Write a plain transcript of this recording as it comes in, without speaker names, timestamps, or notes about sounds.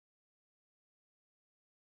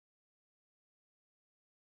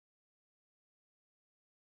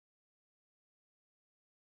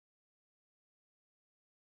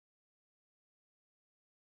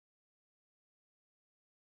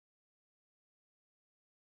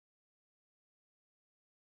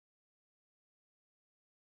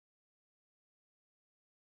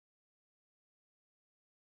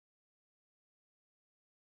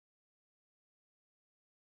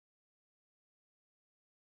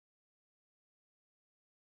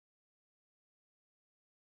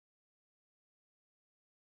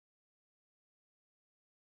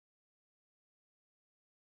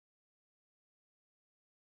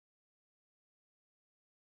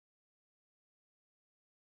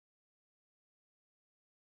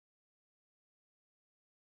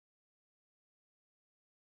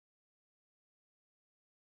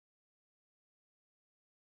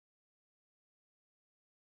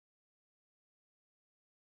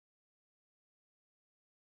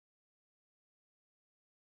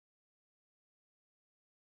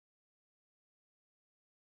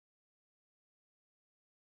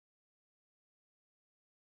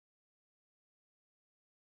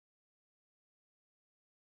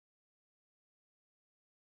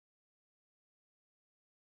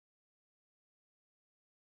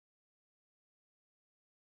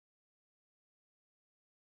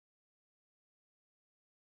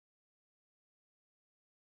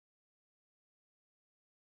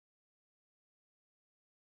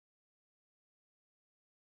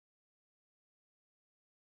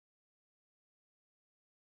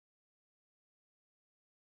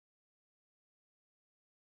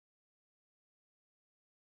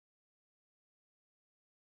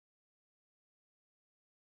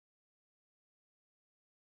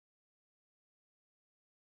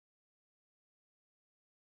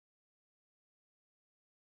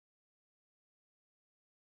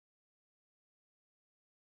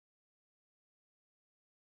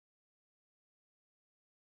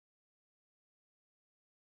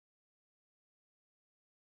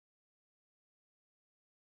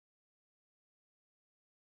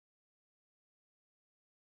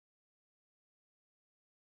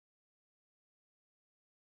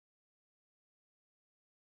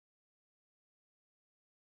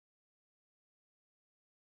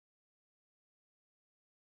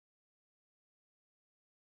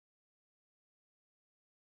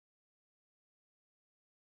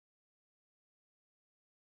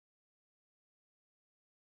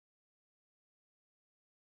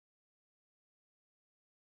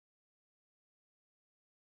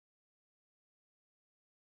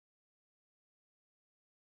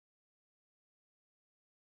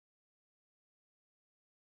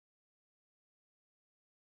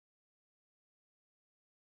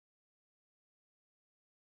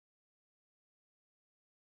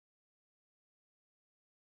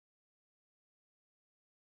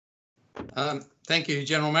Thank you,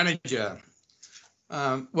 General Manager.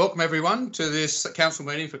 Welcome everyone to this council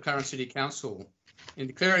meeting for Clarence City Council. In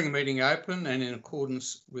declaring the meeting open and in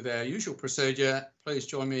accordance with our usual procedure, please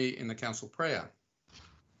join me in the council prayer.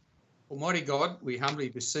 Almighty God, we humbly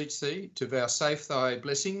beseech thee to vouchsafe thy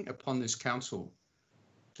blessing upon this council.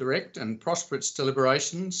 Direct and prosper its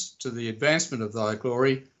deliberations to the advancement of thy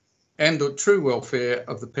glory and the true welfare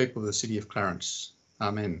of the people of the city of Clarence.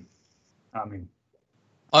 Amen. Amen.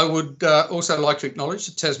 I would also like to acknowledge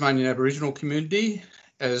the Tasmanian Aboriginal community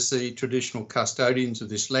as the traditional custodians of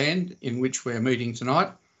this land in which we're meeting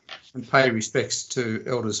tonight, and pay respects to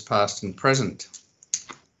elders past and present.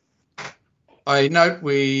 I note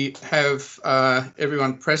we have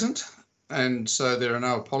everyone present, and so there are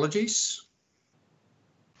no apologies.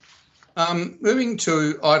 Moving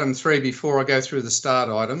to item 3 before I go through the start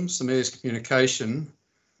items, the Mayor's communication.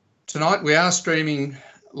 Tonight we are streaming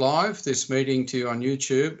live this meeting to you on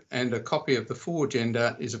YouTube, and a copy of the full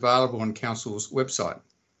agenda is available on Council's website.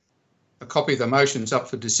 A copy of the motions up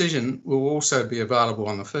for decision will also be available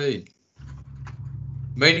on the feed.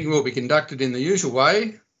 The meeting will be conducted in the usual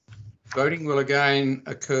way. Voting will again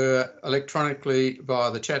occur electronically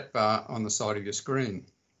via the chat bar on the side of your screen.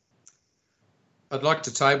 I'd like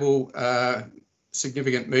to table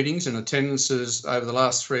significant meetings and attendances over the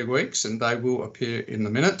last 3 weeks, and they will appear in the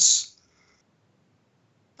minutes.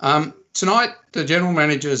 Tonight, the General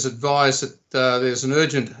Manager has advised that there's an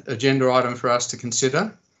urgent agenda item for us to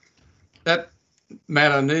consider. That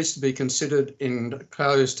matter needs to be considered in a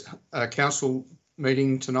closed council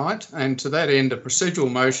meeting tonight, and to that end, a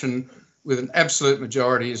procedural motion with an absolute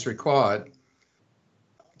majority is required.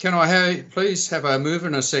 Can I please have a mover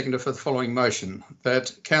and a seconder for the following motion,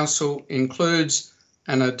 that Council includes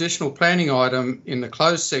an additional planning item in the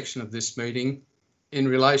closed section of this meeting in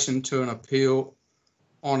relation to an appeal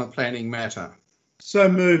on a planning matter? So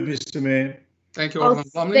moved, Mr. Mayor. Thank you, Alderman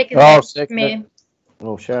Plumley. Second it.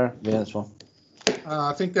 Oh, sure. Yeah, that's fine.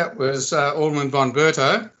 I think that was Alderman von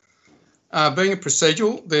Berto. Being a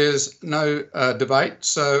procedural, there's no debate,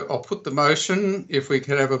 so I'll put the motion. If we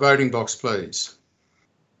could have a voting box, please.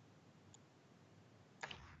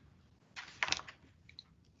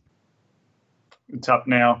 It's up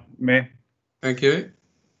now, Mayor. Thank you.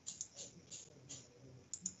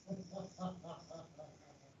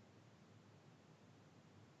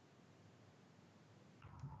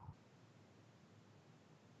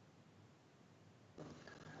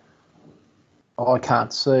 I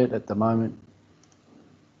can't see it at the moment.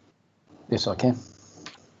 Yes, I can.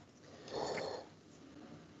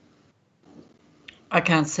 I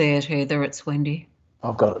can't see it either. It's Wendy.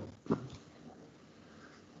 I've got it.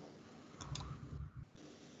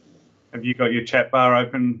 Have you got your chat bar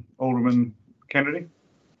open, Alderman Kennedy?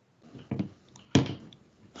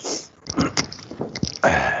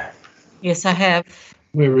 Yes, I have.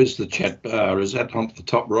 Where is the chat bar? Is that on the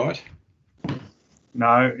top right?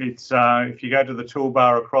 No, it's if you go to the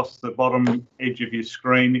toolbar across the bottom edge of your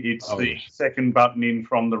screen, it's the second button in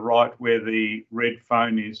from the right where the red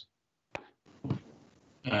phone is.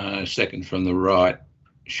 Second from the right.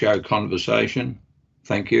 Show conversation.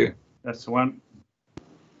 Thank you. That's the one.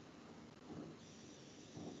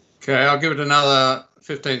 Okay, I'll give it another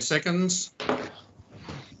 15 seconds.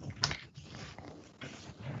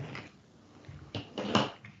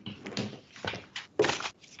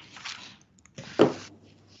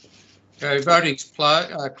 Okay, voting's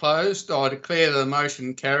closed. I declare the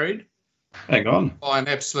motion carried. Hang on. By an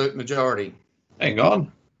absolute majority. Hang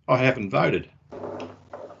on. I haven't voted.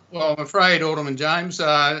 Well, I'm afraid, Alderman James,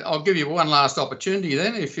 I'll give you one last opportunity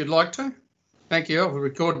then, if you'd like to. Thank you. I've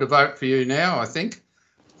recorded the vote for you now, I think.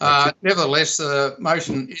 Nevertheless, the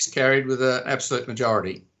motion is carried with an absolute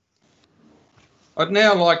majority. I'd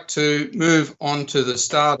now like to move on to the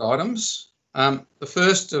start items. The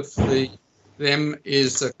first of them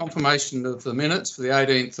is the confirmation of the minutes for the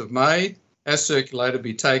 18th of May, as circulated,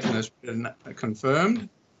 be taken as confirmed.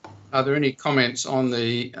 Are there any comments on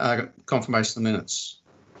the confirmation of the minutes?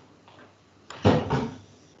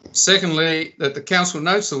 Secondly, that the Council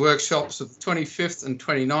notes the workshops of the 25th and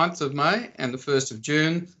 29th of May and the 1st of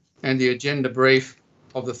June, and the agenda brief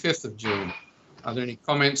of the 5th of June. Are there any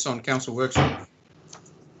comments on Council workshops?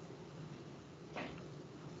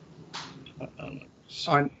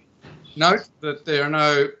 I note that there are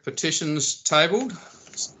no petitions tabled.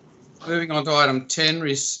 Moving on to item 10,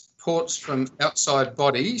 reports from outside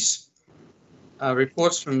bodies.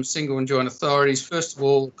 Reports from single and joint authorities. First of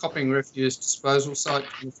all, Copping Refuse Disposal Site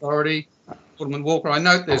Authority. Alderman Walker, I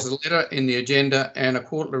note there's a letter in the agenda and a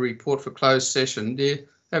quarterly report for closed session. Do you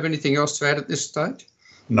have anything else to add at this stage?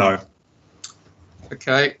 No.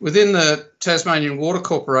 Okay. Within the Tasmanian Water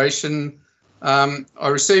Corporation, I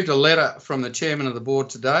received a letter from the chairman of the board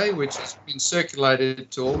today, which has been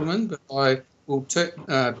circulated to Alderman, but I will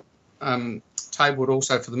table it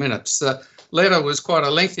also for the minutes. The letter was quite a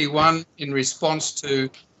lengthy one in response to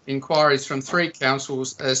inquiries from 3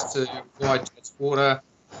 councils as to why Jets Water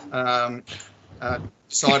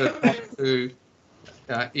decided not to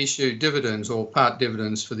issue dividends or part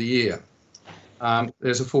dividends for the year.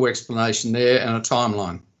 There's a full explanation there and a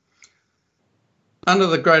timeline. Under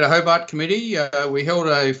the Greater Hobart Committee, we held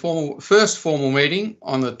a first formal meeting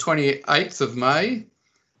on the 28th of May,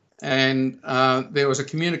 and there was a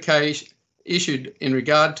communication issued in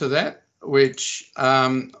regard to that, which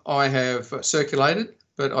I have circulated,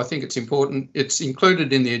 but I think it's important. It's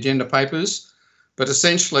included in the agenda papers, but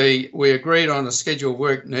essentially we agreed on a schedule of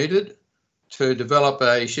work needed to develop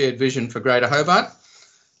a shared vision for Greater Hobart,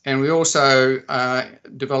 and we also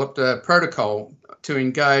developed a protocol to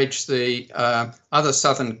engage the other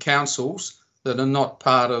southern councils that are not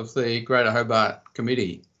part of the Greater Hobart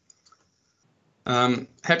Committee.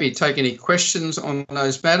 Happy to take any questions on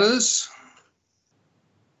those matters.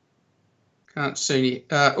 Can't see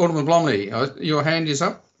any. Alderman Blomley, your hand is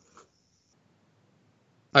up.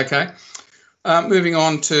 Okay. Moving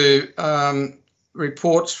on to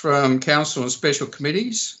reports from council and special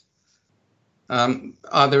committees.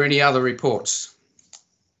 Are there any other reports?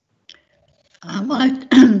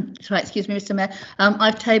 Sorry, excuse me, Mr. Mayor.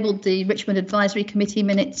 I've tabled the Richmond Advisory Committee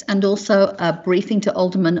minutes and also a briefing to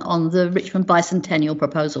Alderman on the Richmond Bicentennial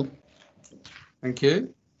proposal. Thank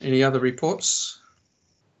you. Any other reports?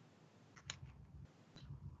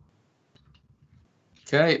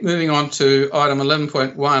 Okay, moving on to item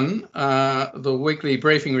 11.1, the weekly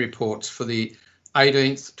briefing reports for the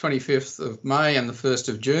 18th, 25th of May and the 1st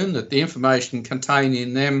of June, that the information contained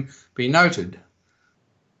in them be noted.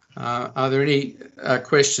 Are there any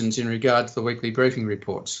questions in regard to the weekly briefing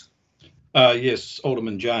reports? Yes,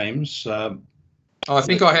 Alderman James. I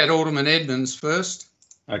think I had Alderman Edmonds first.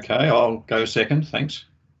 Okay, I'll go second, thanks.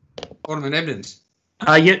 Alderman Edmonds.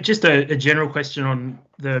 Yeah, just a general question on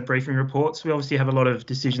the briefing reports. We obviously have a lot of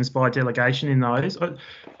decisions by delegation in those.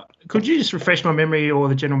 Could you just refresh my memory, or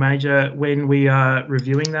the General Manager, when we are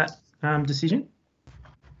reviewing that decision?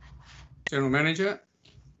 General Manager.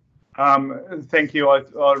 Thank you.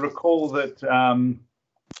 I recall that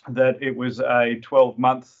that it was a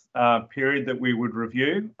 12-month period that we would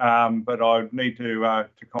review, but I need to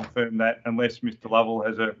confirm that, unless Mr. Lovell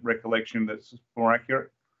has a recollection that's more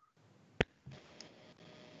accurate.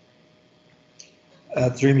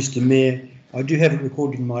 Through Mr. Mayor, I do have it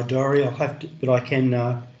recorded in my diary. I'll have to, but I can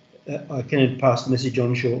pass the message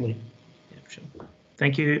on shortly. Yeah, sure.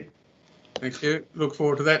 Thank you. Thank you. Look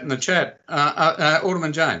forward to that in the chat.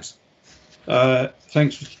 Alderman James.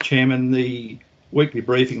 Thanks, Mr. Chairman. The weekly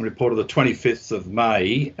briefing report of the 25th of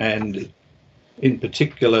May, and in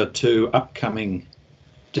particular to upcoming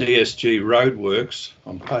DSG roadworks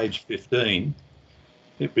on page 15,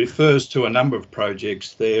 it refers to a number of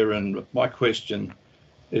projects there, and my question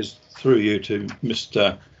is through you to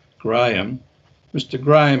Mr. Graham. Mr.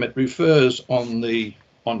 Graham, it refers on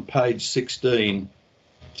page 16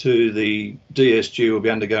 to the DSG will be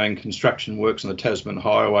undergoing construction works on the Tasman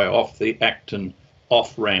Highway off the Acton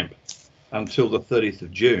off-ramp until the 30th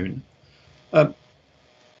of June.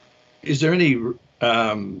 Is there any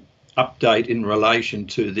update in relation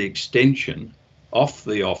to the extension off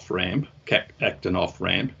the off-ramp, Acton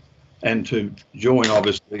off-ramp, and to join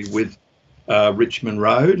obviously with Richmond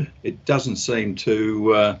Road? It doesn't seem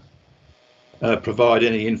to provide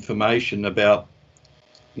any information about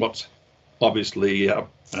what's obviously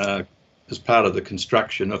as part of the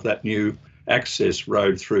construction of that new access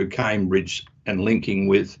road through Cambridge and linking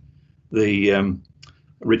with the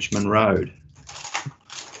Richmond Road.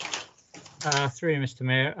 Through you, Mr.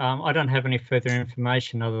 Mayor, I don't have any further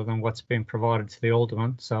information other than what's been provided to the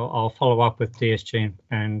Alderman, so I'll follow up with DSG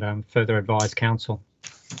and further advise Council.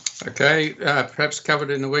 Okay, perhaps covered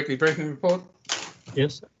in the weekly briefing report?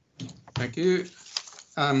 Yes. Thank you.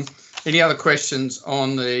 Any other questions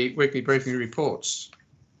on the weekly briefing reports?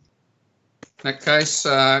 In that case,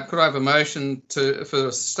 could I have a motion for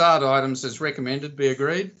the start items as recommended be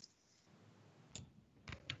agreed?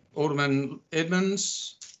 Alderman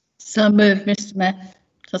Edmonds. So moved, Mr. Mayor.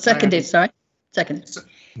 So seconded, sorry. Seconded.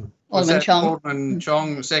 Alderman Chong. Alderman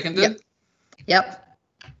Chong seconded? Yep.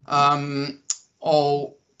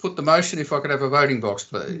 I'll put the motion if I could have a voting box,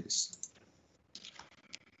 please.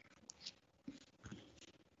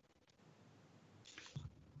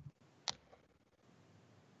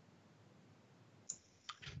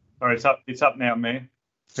 Sorry, it's up now, Mayor.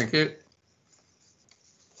 Thank you.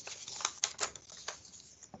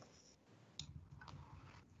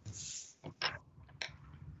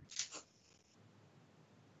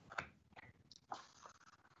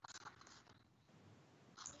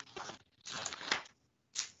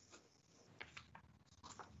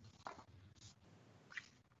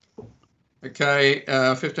 Okay,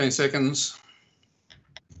 15 seconds.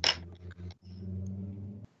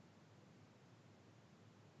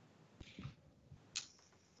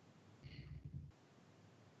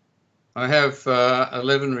 I have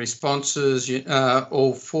 11 responses,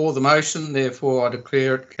 all for the motion, therefore I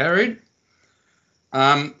declare it carried.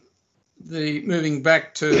 Moving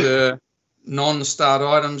back to the non-start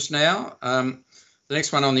items now. The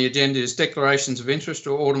next one on the agenda is declarations of interest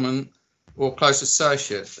or alderman or close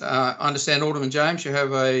associate. I understand, Alderman James, you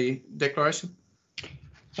have a declaration?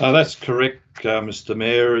 That's correct, Mr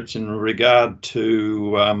Mayor. It's in regard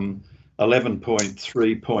to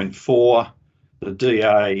 11.3.4, the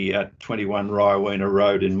DA at 21 Rywena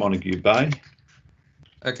Road in Montague Bay.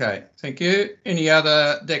 Okay, thank you. Any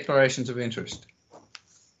other declarations of interest?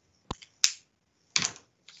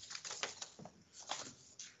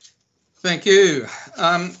 Thank you.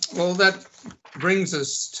 Well, that brings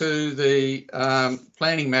us to the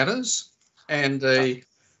planning matters and the.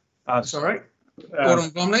 Sorry,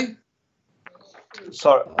 Alderman Blomley.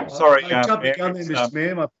 Sorry, I jumped the gun there, Mr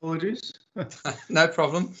Mayor. My apologies. No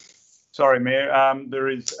problem. Sorry, Mayor. There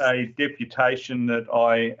is a deputation that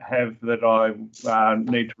I have that I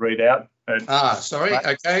need to read out. Sorry.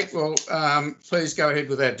 Okay. Well, please go ahead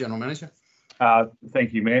with that, General Manager.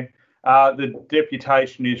 Thank you, Mayor. The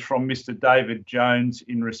deputation is from Mr David Jones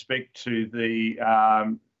in respect to the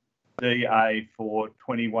DA for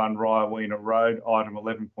 21 Rywena Road, item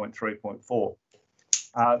 11.3.4.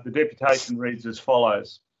 The deputation reads as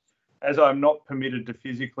follows. As I am not permitted to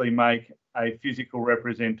physically make a physical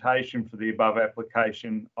representation for the above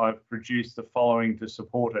application, I've produced the following to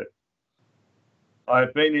support it.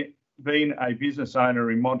 I've been a business owner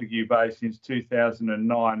in Montague Bay since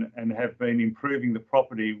 2009 and have been improving the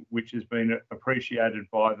property, which has been appreciated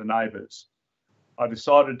by the neighbours. I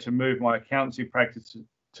decided to move my accountancy practice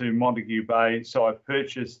to Montague Bay, so I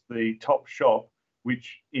purchased the top shop,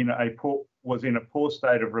 which was in a poor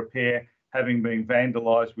state of repair, having been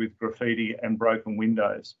vandalised with graffiti and broken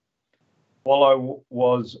windows. While I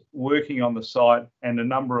was working on the site and a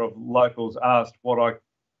number of locals asked what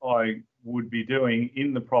I would be doing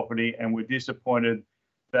in the property and were disappointed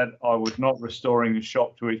that I was not restoring the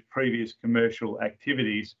shop to its previous commercial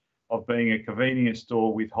activities of being a convenience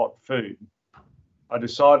store with hot food. I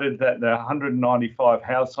decided that the 195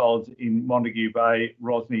 households in Montague Bay,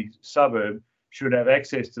 Rosny suburb, should have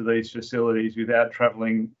access to these facilities without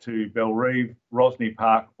travelling to Belrive, Rosny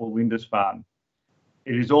Park or Lindisfarne.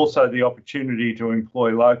 It is also the opportunity to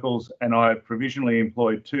employ locals, and I have provisionally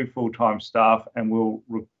employed 2 full-time staff and will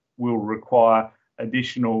require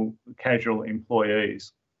additional casual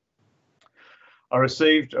employees. I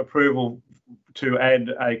received approval to add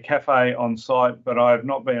a cafe on site, but I have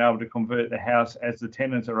not been able to convert the house as the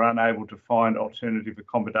tenants are unable to find alternative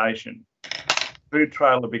accommodation. Food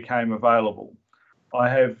trailer became available. I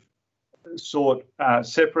have sought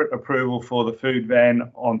separate approval for the food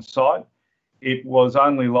van on site. It was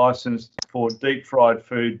only licensed for deep fried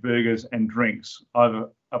food, burgers and drinks. I've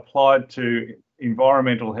applied to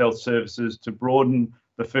Environmental Health Services to broaden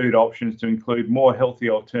the food options to include more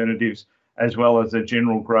healthy alternatives as well as the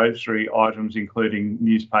general grocery items, including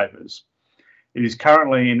newspapers. It is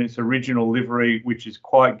currently in its original livery, which is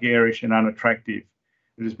quite garish and unattractive.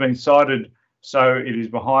 It has been sited so it is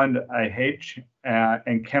behind a hedge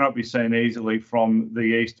and cannot be seen easily from the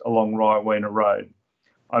east along Rywena Road.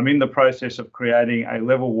 I'm in the process of creating a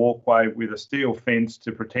level walkway with a steel fence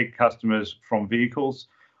to protect customers from vehicles.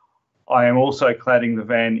 I am also cladding the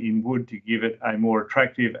van in wood to give it a more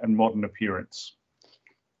attractive and modern appearance.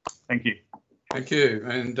 Thank you. Thank you.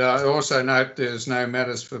 And I also note there's no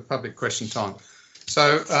matters for public question time.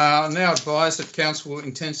 So I now advise that Council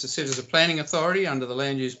intends to sit as a planning authority under the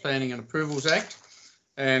Land Use Planning and Approvals Act.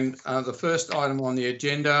 And the first item on the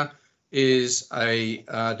agenda is a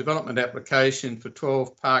development application for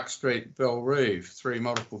 12 Park Street, Belrive, 3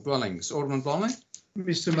 multiple dwellings. Alderman Blomley?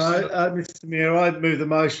 Mr Mayor, I move the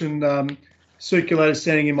motion circulated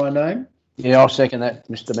standing in my name. Yeah, I'll second that,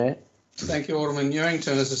 Mr Mayor. Thank you, Alderman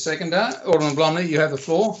Newington, as a seconder. Alderman Blomley, you have the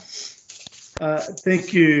floor.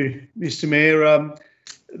 Thank you, Mr Mayor.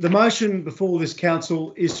 The motion before this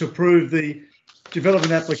council is to approve the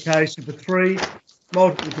development application for 3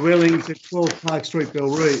 multiple dwellings at 12 Park Street,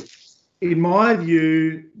 Belrive. In my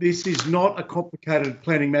view, this is not a complicated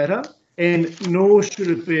planning matter, and nor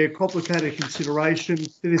should it be a complicated consideration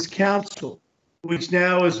to this council, which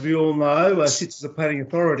now, as we all know, sits as a planning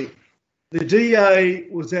authority. The DA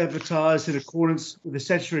was advertised in accordance with the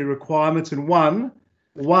statutory requirements, and one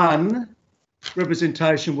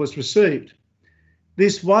representation was received.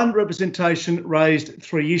 This one representation raised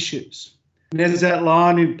 3 issues. And as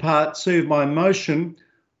outlined in Part C of my motion,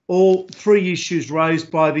 all three issues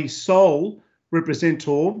raised by the sole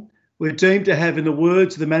representor were deemed to have, in the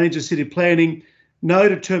words of the Manager of City Planning, no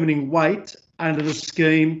determining weight under the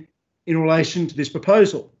scheme in relation to this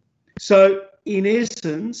proposal. So, in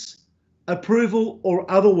essence, approval or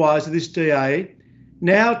otherwise of this DA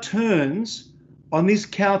now turns on this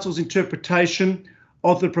council's interpretation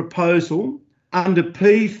of the proposal under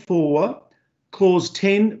P4, clause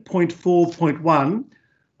 10.4.1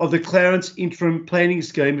 of the Clarence Interim Planning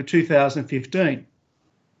Scheme of 2015.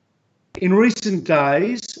 In recent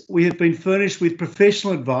days, we have been furnished with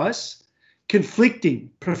professional advice, conflicting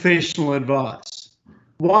professional advice.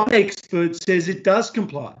 One expert says it does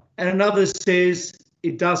comply and another says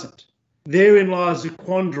it doesn't. Therein lies a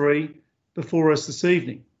quandary before us this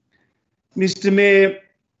evening. Mr. Mayor,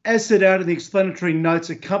 as set out in the explanatory notes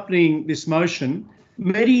accompanying this motion,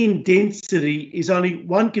 median density is only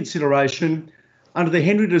one consideration under the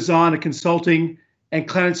Henry Designer Consulting and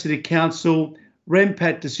Clarence City Council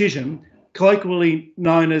REMPAT decision, colloquially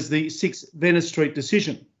known as the 6 Venice Street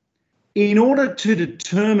decision. In order to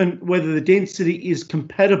determine whether the density is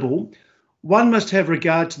compatible, one must have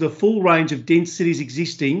regard to the full range of densities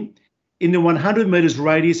existing in the 100 metres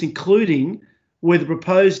radius, including where the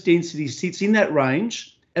proposed density sits in that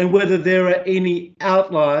range and whether there are any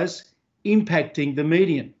outliers impacting the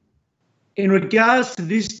median. In regards to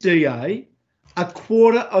this DA, a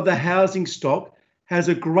quarter of the housing stock has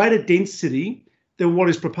a greater density than what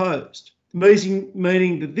is proposed,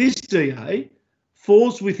 meaning that this DA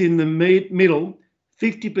falls within the middle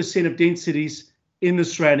 50% of densities in the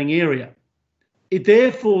surrounding area. It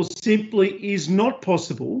therefore simply is not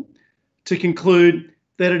possible to conclude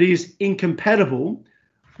that it is incompatible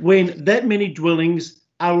when that many dwellings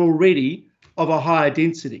are already of a higher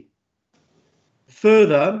density.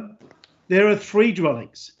 Further, there are 3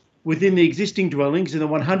 dwellings within the existing dwellings in the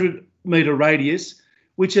 100 metre radius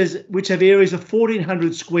which have areas of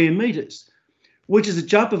 1,400 square metres, which is a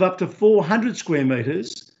jump of up to 400 square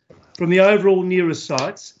metres from the overall nearest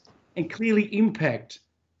sites and clearly impact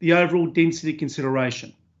the overall density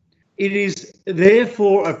consideration. It is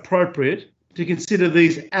therefore appropriate to consider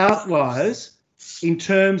these outliers in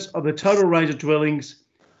terms of the total range of dwellings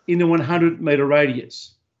in the 100 metre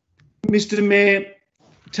radius. Mr. Mayor,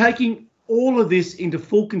 taking all of this into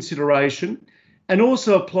full consideration and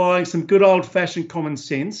also applying some good old-fashioned common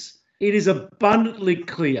sense, it is abundantly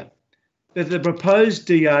clear that the proposed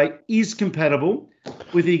DA is compatible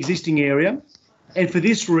with the existing area and for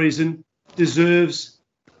this reason deserves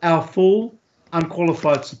our full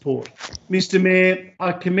unqualified support. Mr. Mayor,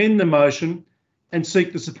 I commend the motion and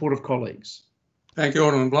seek the support of colleagues. Thank you,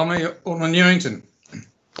 Alderman Blomley. Alderman Newington.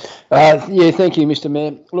 Yeah, thank you, Mr.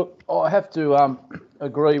 Mayor. Look, I have to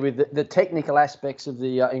agree with the technical aspects of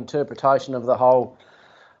the interpretation of the whole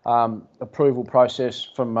approval process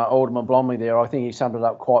from Alderman Blomley there. I think he summed it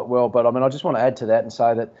up quite well. But I mean, I just want to add to that and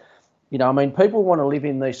say that, you know, I mean, people want to live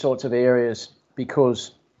in these sorts of areas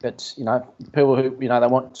because it's, you know, people who, you know, they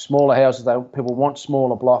want smaller houses, people want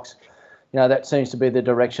smaller blocks. You know, that seems to be the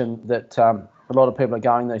direction that a lot of people are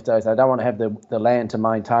going these days. They don't want to have the land to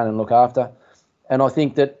maintain and look after. And I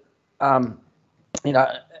think that, you know,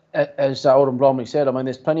 as Alderman Blomley said, I mean,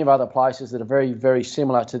 there's plenty of other places that are very, very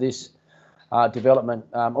similar to this development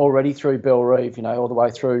already through Bellerive, you know, all the way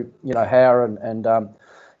through, you know, Howrah and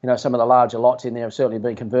you know, some of the larger lots in there have certainly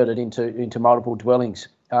been converted into multiple dwellings.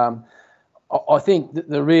 I think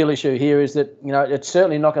the real issue here is that, you know, it's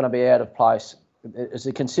certainly not going to be out of place. It's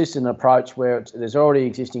a consistent approach where there's already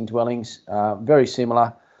existing dwellings, very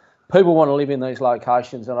similar. People want to live in these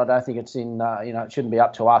locations, and I don't think it's in, you know, it shouldn't be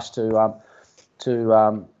up to us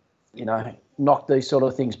to you know, knock these sort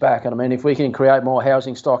of things back. And I mean, if we can create more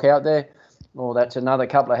housing stock out there, well, that's another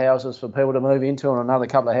couple of houses for people to move into and another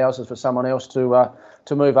couple of houses for someone else to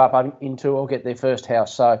move up into or get their first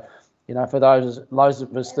house. So, you know, for those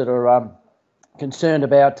of us that are concerned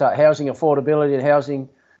about housing affordability and housing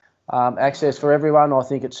access for everyone, I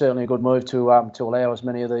think it's certainly a good move to allow as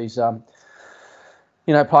many of these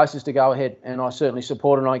you know, places to go ahead. And I certainly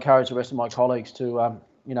support and I encourage the rest of my colleagues to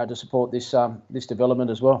you know, to support this this development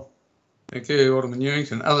as well. Thank you, Alderman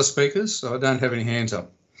Newington. Other speakers? I don't have any hands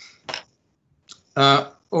up.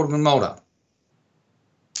 Alderman Mulder.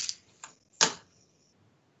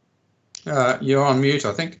 You're on mute,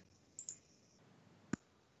 I think.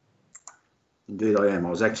 Indeed, I am. I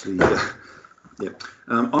was actually, yeah.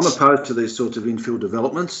 I'm opposed to these sorts of infill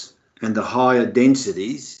developments and the higher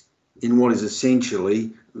densities in what is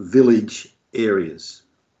essentially village areas.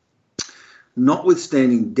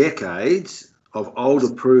 Notwithstanding decades of old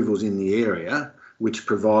approvals in the area, which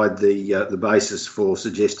provide the basis for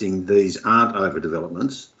suggesting these aren't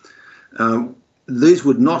overdevelopments, these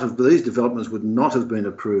developments would not have been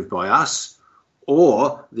approved by us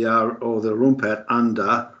or the RUMPAT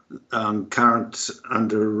under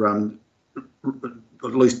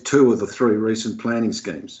at least 2 of the 3 recent planning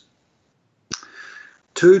schemes.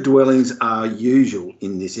 2 dwellings are usual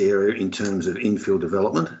in this area in terms of infill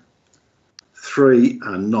development. 3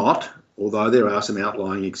 are not, although there are some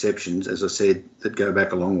outlying exceptions, as I said, that go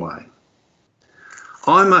back a long way.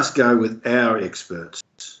 I must go with our experts,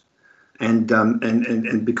 and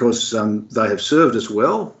because they have served us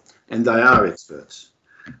well, and they are experts.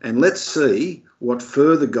 And let's see what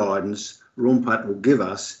further guidance RUMPAT will give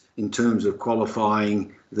us in terms of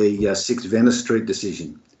qualifying the 6 Venice Street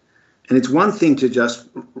decision. And it's one thing to just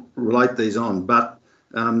relate these on, but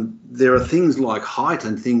there are things like height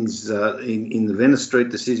and things in the Venice Street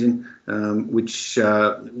decision which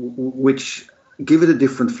give it a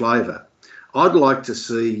different flavour. I'd like to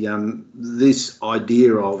see this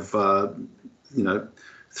idea of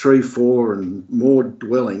 3, 4 and more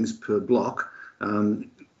dwellings per block.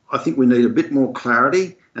 I think we need a bit more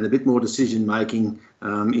clarity and a bit more decision making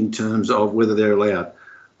in terms of whether they're allowed.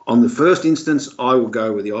 On the first instance, I will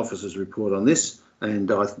go with the officer's report on this,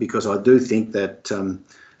 and because I do think that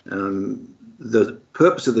the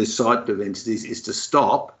purpose of these site densities is to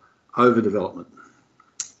stop overdevelopment.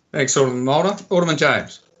 Thanks, Alderman Mulder. Alderman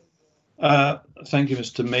James. Thank you,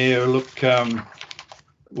 Mr. Mayor. Look,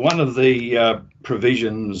 one of the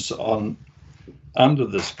provisions under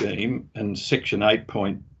the scheme in section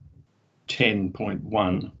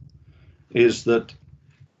 8.10.1 is that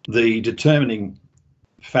the determining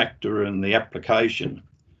factor in the application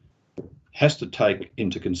has to take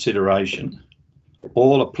into consideration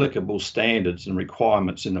all applicable standards and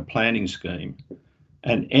requirements in the planning scheme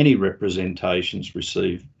and any representations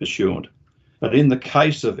received pursuant. But in the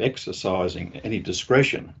case of exercising any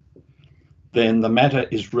discretion, then the matter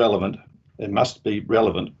is relevant and must be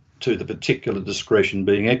relevant to the particular discretion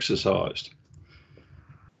being exercised.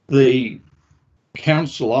 The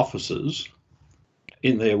council officers,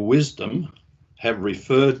 in their wisdom, have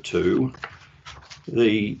referred to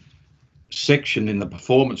the section in the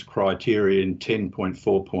performance criteria in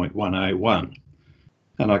 10.4.1A1,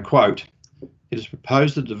 and I quote, "It is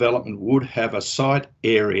proposed the development would have a site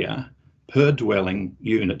area per dwelling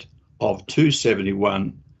unit of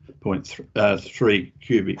 271.3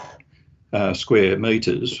 cubic square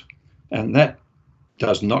metres, and that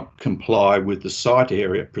does not comply with the site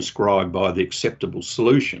area prescribed by the acceptable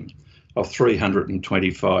solution of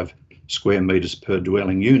 325 square metres per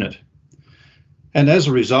dwelling unit." And as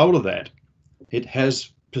a result of that, it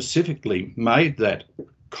has specifically made that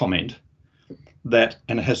comment that,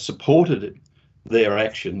 and has supported their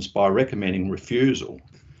actions by recommending refusal,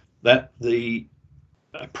 that the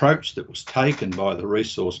approach that was taken by the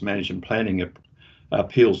Resource Management Planning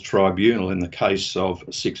Appeals Tribunal in the case of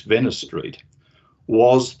 6 Venice Street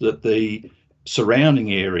was that the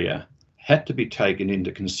surrounding area had to be taken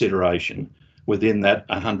into consideration within that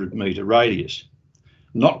 100-metre radius.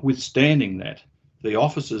 Notwithstanding that, the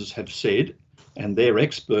officers have said, and their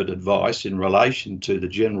expert advice in relation to the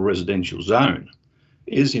general residential zone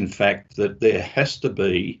is in fact that there has to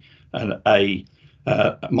be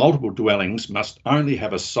multiple dwellings must only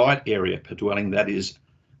have a site area per dwelling that is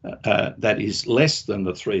less than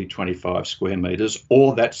the 325 square metres,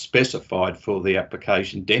 or that's specified for the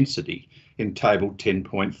application density in table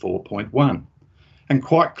 10.4.1. And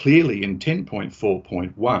quite clearly in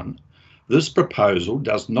 10.4.1, this proposal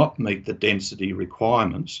does not meet the density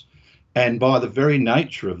requirements, and by the very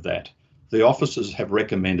nature of that, the officers have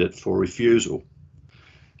recommended for refusal.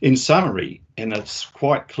 In summary, and it's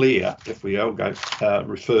quite clear if we all go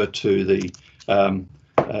refer to the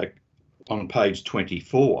on page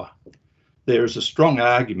 24, there is a strong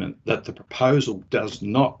argument that the proposal does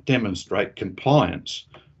not demonstrate compliance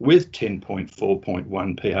with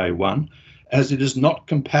 10.4.1 PA1, as it is not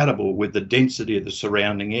compatible with the density of the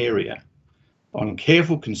surrounding area. On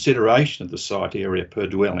careful consideration of the site area per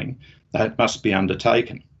dwelling, that must be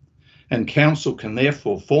undertaken, and council can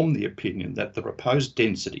therefore form the opinion that the proposed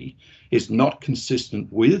density is not consistent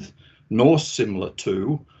with, nor similar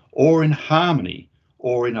to, or in harmony,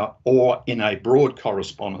 or in a broad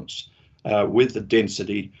correspondence with the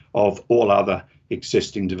density of all other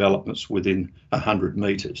existing developments within 100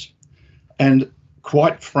 metres. And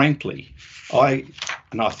quite frankly, I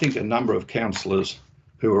think a number of councillors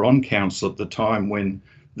who were on council at the time when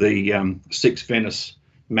the 6 Venice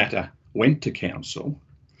matter went to council,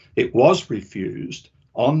 it was refused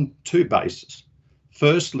on 2 bases.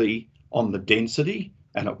 Firstly, on the density,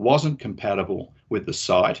 and it wasn't compatible with the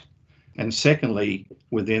site, and secondly,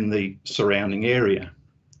 within the surrounding area.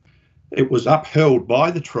 It was upheld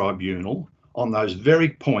by the tribunal on those very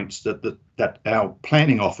points that our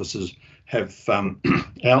planning officers have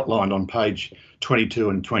outlined on page 22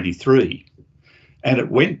 and 23. And it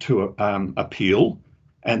went to appeal,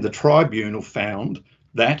 and the tribunal found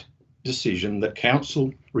that decision that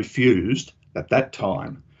council refused at that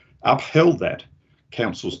time, upheld that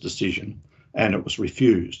council's decision, and it was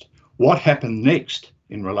refused. What happened next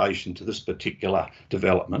in relation to this particular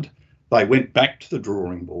development? They went back to the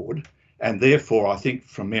drawing board, and therefore, I think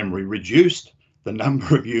from memory, reduced the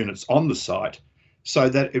number of units on the site so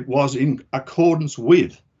that it was in accordance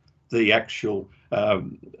with the actual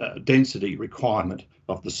density requirement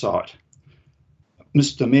of the site.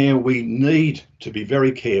 Mr. Mayor, we need to be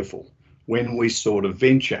very careful when we sort of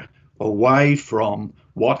venture away from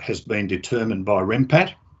what has been determined by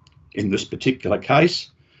REMPAT in this particular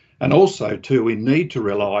case, and also too, we need to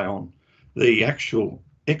rely on the actual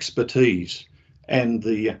expertise and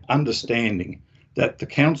the understanding that the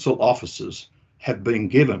council officers have been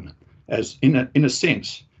given as, in a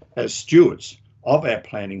sense, as stewards of our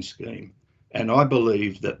planning scheme. And I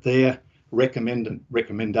believe that their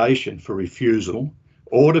recommendation for refusal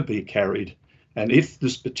ought to be carried. And if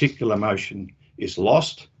this particular motion is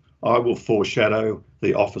lost, I will foreshadow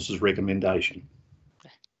the officer's recommendation.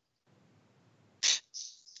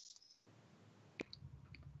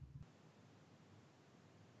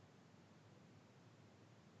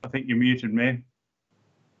 I think you're muted, Mayor.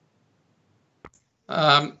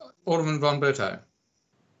 Alderman von Berto.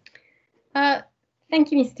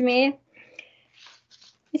 Thank you, Mr. Mayor.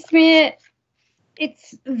 Mr. Mayor,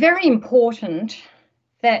 it's very important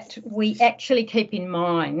that we actually keep in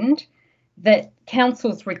mind that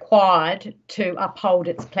council's required to uphold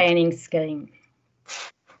its planning scheme.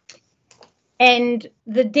 And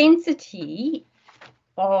the density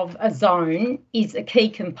of a zone is a key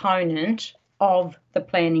component of the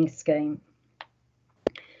planning scheme.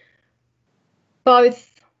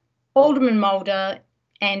 Both Alderman Mulder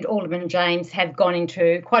and Alderman James have gone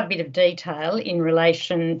into quite a bit of detail in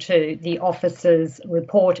relation to the officer's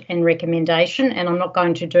report and recommendation, and I'm not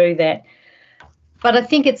going to do that. But I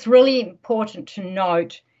think it's really important to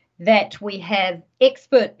note that we have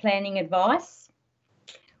expert planning advice,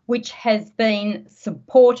 which has been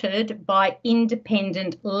supported by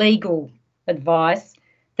independent legal advice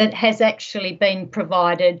that has actually been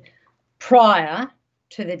provided prior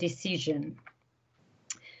to the decision.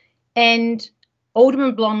 And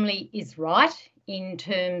Alderman Blomley is right in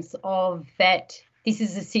terms of that this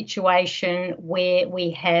is a situation where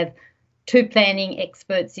we have two planning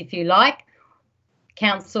experts, if you like,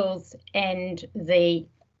 councils and the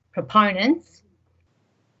proponents,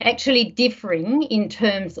 actually differing in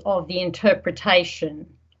terms of the interpretation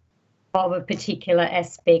of a particular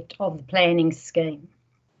aspect of the planning scheme.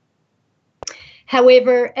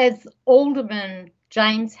 However, as Alderman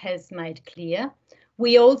James has made clear,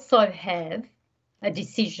 we also have a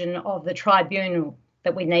decision of the tribunal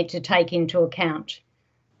that we need to take into account.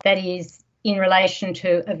 That is in relation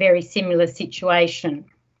to a very similar situation.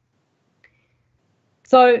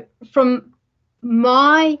 So from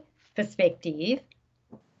my perspective,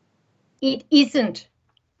 it isn't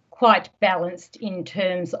quite balanced in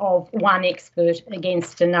terms of one expert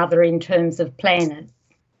against another in terms of planners.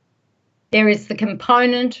 There is the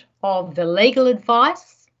component of the legal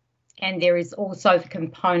advice, and there is also the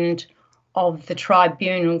component of the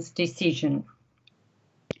tribunal's decision.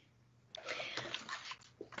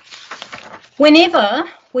 Whenever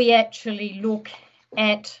we actually look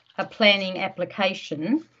at a planning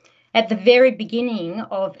application, at the very beginning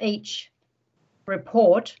of each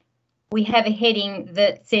report, we have a heading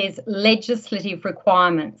that says legislative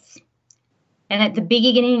requirements. And at the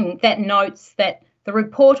beginning, that notes that the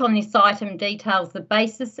report on this item details the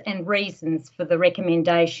basis and reasons for the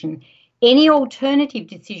recommendation. Any alternative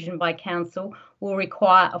decision by council will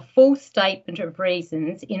require a full statement of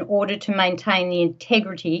reasons in order to maintain the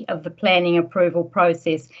integrity of the planning approval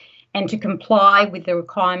process and to comply with the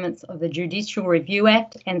requirements of the Judicial Review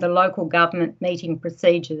Act and the Local Government Meeting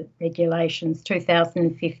Procedure Regulations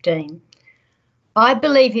 2015. I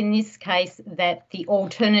believe in this case that the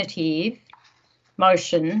alternative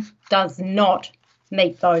motion does not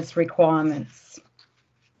meet those requirements.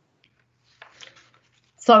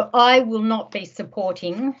 So I will not be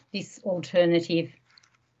supporting this alternative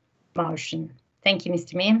motion. Thank you,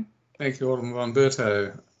 Mr. Mayor. Thank you, Alderman von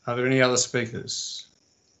Berto. Are there any other speakers?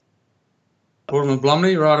 Alderman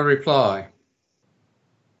Blomley, right to reply.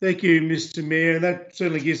 Thank you, Mr. Mayor. That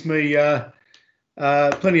certainly gives me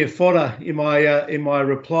plenty of fodder in my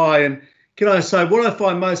reply. And can I say what I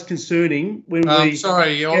find most concerning when we...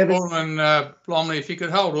 Sorry, Alderman Blomley, if you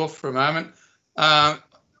could hold off for a moment.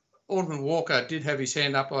 Alderman Walker did have his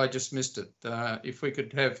hand up. I just missed it. If we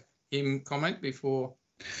could have him comment before.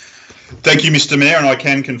 Thank you, Mr. Mayor, and I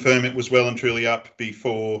can confirm it was well and truly up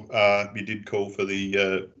before you did call for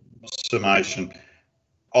the summation.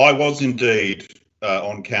 I was indeed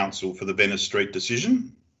on council for the Venice Street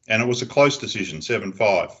decision, and it was a close decision,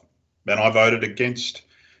 7-5. And I voted against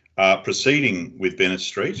proceeding with Venice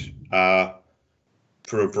Street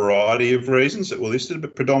for a variety of reasons that were listed,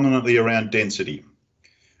 but predominantly around density.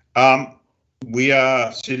 We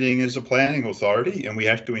are sitting as a planning authority and we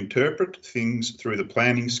have to interpret things through the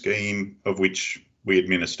planning scheme of which we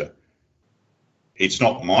administer. It's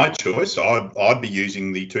not my choice. I'd be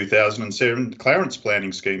using the 2007 Clarence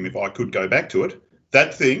planning scheme if I could go back to it.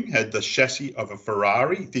 That thing had the chassis of a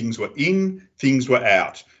Ferrari. Things were in, things were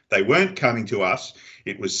out. They weren't coming to us.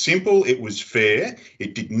 It was simple, it was fair.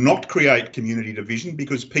 It did not create community division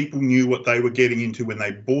because people knew what they were getting into when they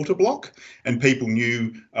bought a block, and people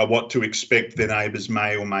knew what to expect their neighbours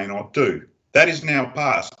may or may not do. That is now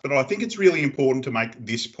past, but I think it's really important to make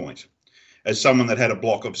this point. As someone that had a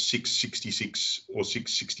block of 666 or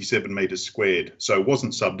 667 metres squared, so it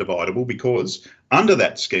wasn't subdividable because under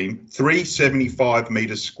that scheme, 375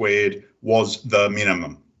 metres squared was the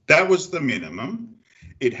minimum. That was the minimum.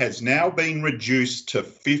 It has now been reduced to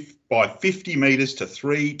by 50 metres to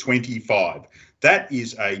 325. That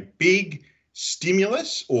is a big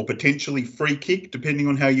stimulus or potentially free kick, depending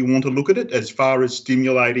on how you want to look at it, as far as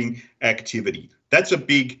stimulating activity. That's a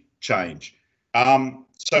big change.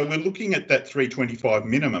 So we're looking at that 325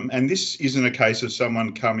 minimum, and this isn't a case of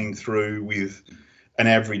someone coming through with an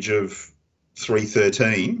average of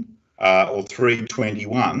 313 or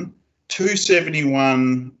 321,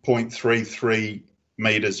 271.33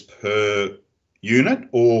 metres per unit,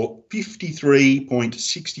 or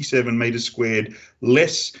 53.67 metres squared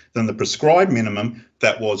less than the prescribed minimum.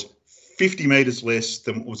 That was 50 metres less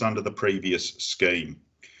than what was under the previous scheme.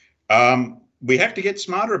 We have to get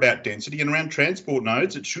smarter about density, and around transport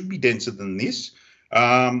nodes, it should be denser than this.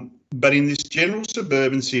 But in this general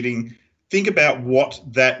suburban setting, think about what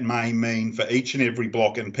that may mean for each and every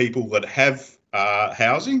block and people that have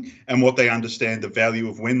housing, and what they understand the value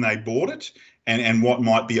of when they bought it, and what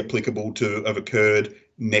might be applicable to have occurred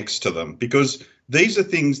next to them. Because these are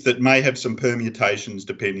things that may have some permutations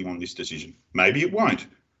depending on this decision. Maybe it won't,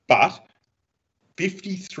 but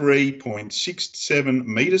 53.67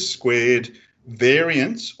 metres squared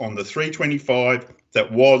variance on the 325,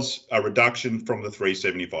 that was a reduction from the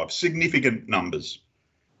 375. Significant numbers.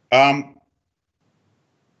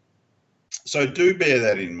 So do bear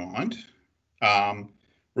that in mind.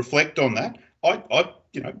 Reflect on that.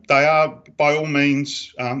 They are by all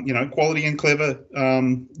means, quality and clever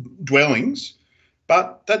dwellings,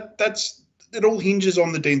 but it all hinges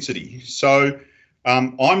on the density. So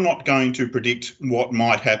I'm not going to predict what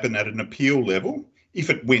might happen at an appeal level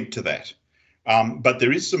if it went to that. But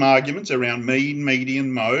there is some arguments around mean,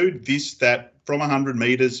 median, mode, this, that, from 100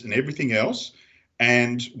 metres and everything else.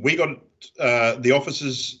 And we got the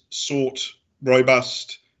officers sought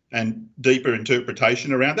robust and deeper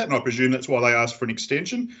interpretation around that, and I presume that's why they asked for an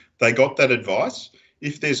extension. They got that advice.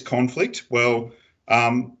 If there's conflict, well,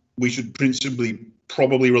 we should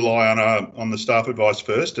probably rely on the staff advice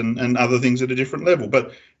first, and other things at a different level.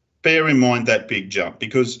 But bear in mind that big jump,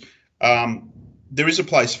 because there is a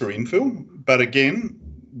place for infill, but again,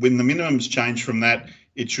 when the minimums change from that,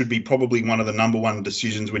 it should be probably one of the number one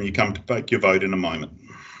decisions when you come to make your vote in a moment.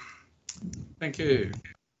 Thank you.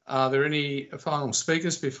 Are there any final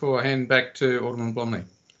speakers before I hand back to Alderman Blomley?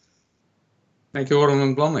 Thank you,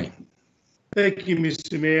 Alderman Blomley. Thank you,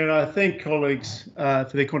 Mr. Mayor. I thank colleagues for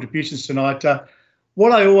their contributions tonight.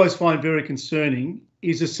 What I always find very concerning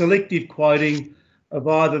is a selective quoting of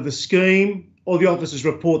either the scheme or the officer's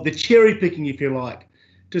report, the cherry picking, if you like,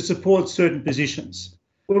 to support certain positions.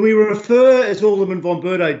 When we refer, as Alderman von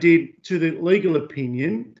Berde did, to the legal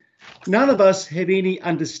opinion, none of us have any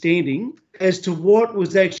understanding as to what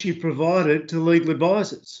was actually provided to legal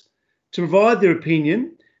advisors to provide their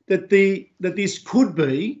opinion that this could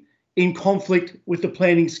be in conflict with the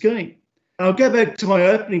planning scheme. And I'll go back to my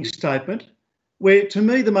opening statement, where to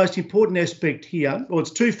me the most important aspect here, well, it's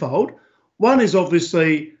twofold. One is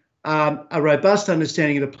obviously a robust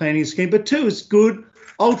understanding of the planning scheme, but two is good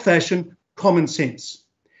old-fashioned common sense.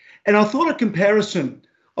 And I thought a comparison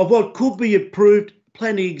of what could be approved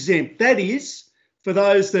planning exempt, that is, for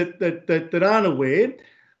those that aren't aware,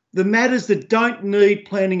 the matters that don't need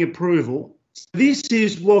planning approval. This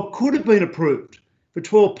is what could have been approved for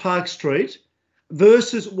 12 Park Street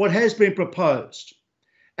versus what has been proposed.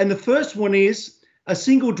 And the first one is a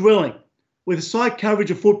single dwelling with a site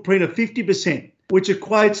coverage of footprint of 50%. which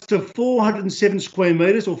equates to 407 square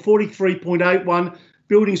metres or 43.81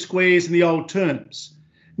 building squares in the old terms.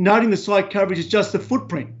 Noting the site coverage is just the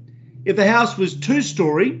footprint. If the house was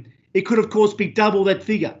 2-storey, it could of course be double that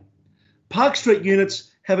figure. Park Street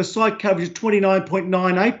units have a site coverage of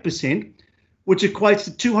 29.98%, which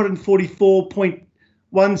equates to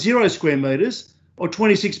 244.10 square metres or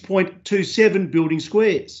 26.27 building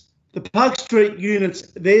squares. The Park Street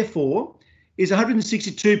units, therefore, is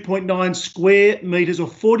 162.9 square metres or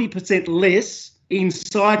 40% less in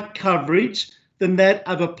site coverage than that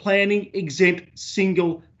of a planning exempt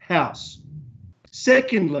single house.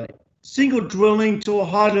 Secondly, single dwelling to a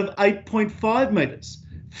height of 8.5 metres,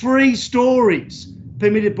 3 storeys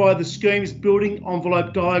permitted by the scheme's building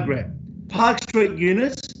envelope diagram. Park Street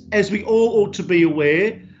units, as we all ought to be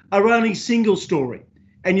aware, are only single storey,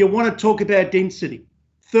 and you want to talk about density.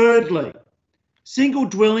 Thirdly, single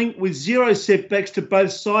dwelling with 0 setbacks to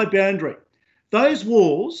both side boundary. Those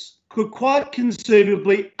walls could quite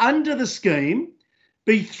conservatively, under the scheme,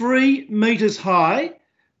 be 3 metres high,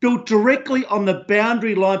 built directly on the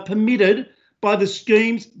boundary line permitted by the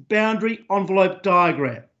scheme's boundary envelope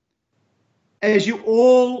diagram. As we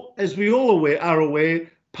all are aware,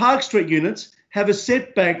 Park Street units have a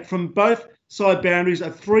setback from both side boundaries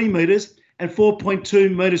of 3 metres and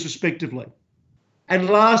 4.2 metres respectively. And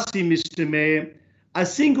lastly, Mr Mayor, a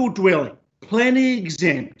single dwelling, planning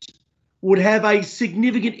exempt, would have a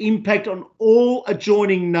significant impact on all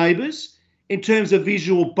adjoining neighbours in terms of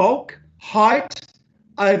visual bulk, height,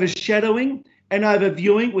 overshadowing and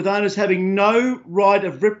overviewing, with owners having no right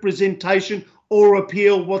of representation or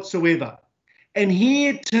appeal whatsoever. And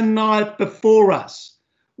here tonight before us,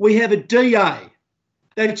 we have a DA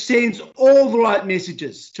that sends all the right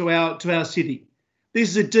messages to our city. This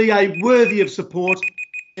is a DA worthy of support,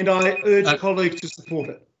 and I urge colleagues to support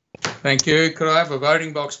it. Thank you. Could I have a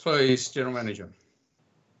voting box, please, General Manager?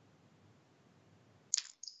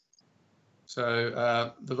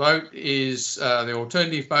 So the vote is the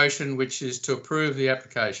alternative motion, which is to approve the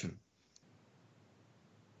application.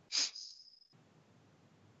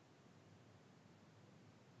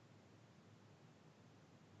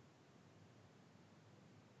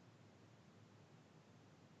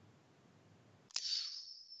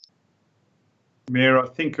 Mayor, I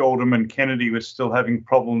think Alderman Kennedy was still having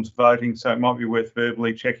problems voting, so it might be worth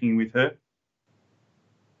verbally checking with her.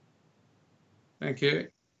 Thank you.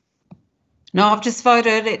 No, I've just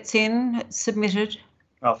voted. It's in. It's submitted.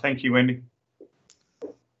 Oh, thank you, Wendy.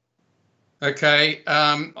 Okay,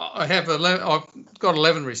 I've got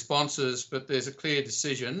 11 responses, but there's a clear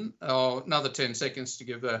decision. Another 10 seconds to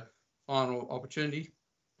give the final opportunity.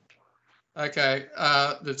 Okay,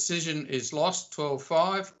 the decision is lost.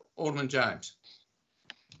 12-5. Alderman James.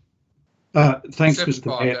 Thanks,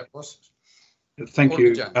 Mr Mayor. Thank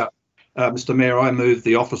you. Mr Mayor, I move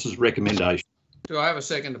the officer's recommendation. Do I have a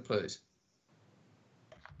seconder, please?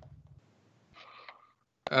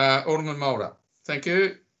 Alderman Mulder. Thank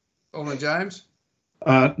you. Alderman James?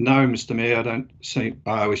 No, Mr Mayor,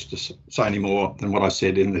 I wish to say any more than what I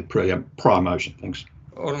said in the prior motion. Thanks.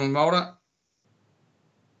 Alderman Mulder?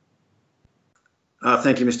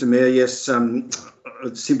 Thank you, Mr Mayor. Yes,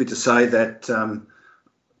 simply to say that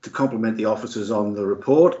to compliment the officers on the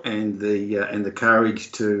report and the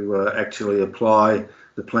courage to actually apply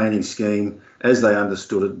the planning scheme as they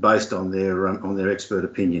understood it, based on their expert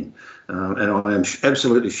opinion. And I am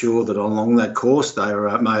absolutely sure that along that course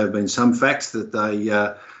there may have been some facts that they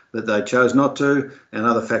chose not to, and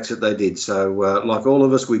other facts that they did. So, like all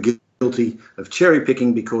of us, we're guilty of cherry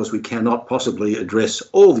picking because we cannot possibly address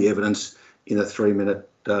all the evidence in a 3-minute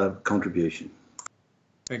contribution.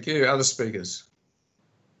 Thank you. Other speakers?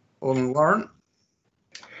 Alderman Warren?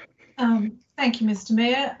 Thank you, Mr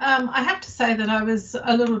Mayor. I have to say that I was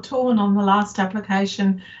a little torn on the last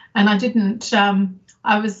application, and I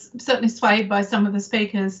was certainly swayed by some of the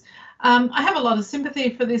speakers. I have a lot of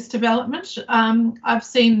sympathy for this development. I've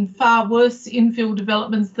seen far worse infill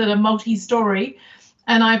developments that are multi-storey,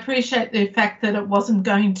 and I appreciate the fact that it wasn't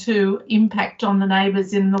going to impact on the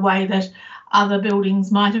neighbours in the way that other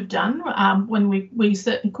buildings might have done, when we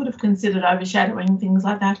certainly could have considered overshadowing, things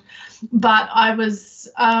like that. But I was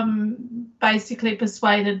basically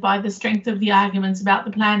persuaded by the strength of the arguments about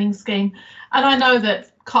the planning scheme. And I know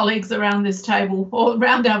that colleagues around this table or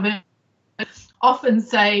around our often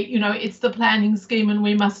say, you know, it's the planning scheme and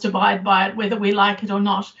we must abide by it whether we like it or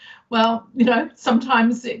not. Well, you know,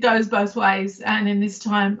 sometimes it goes both ways. And in this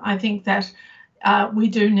time, I think that we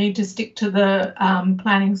do need to stick to the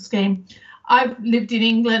planning scheme. I've lived in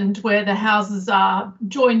England where the houses are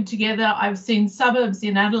joined together. I've seen suburbs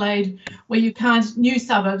in Adelaide where new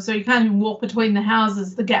suburbs, so you can't even walk between the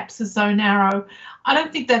houses. The gaps are so narrow. I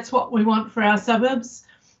don't think that's what we want for our suburbs.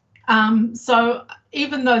 So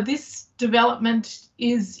even though this development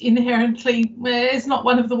is inherently, it's not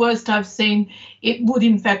one of the worst I've seen, it would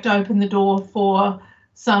in fact open the door for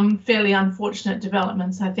some fairly unfortunate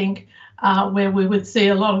developments, I think, where we would see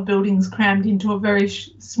a lot of buildings crammed into a very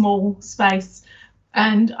small space.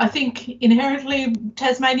 And I think inherently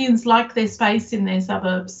Tasmanians like their space in their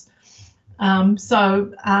suburbs. I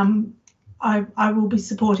will be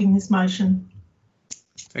supporting this motion.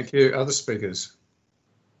 Thank you. Other speakers?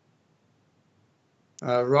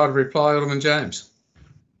 Right of reply, Alderman James.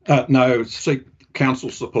 No, seek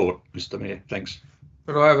council support, Mr Mayor. Thanks.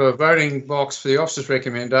 Could I have a voting box for the officer's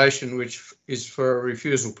recommendation, which is for a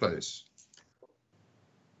refusal, please?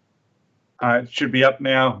 It should be up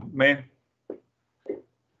now, Mayor.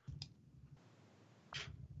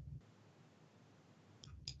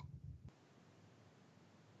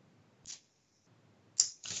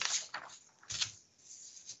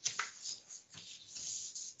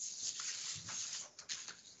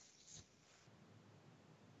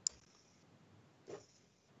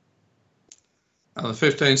 Another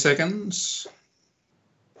 15 seconds.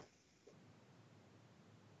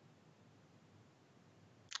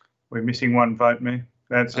 We're missing one vote, Mayor.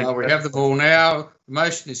 That's it. We have them all now. The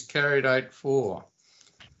motion is carried 8-4.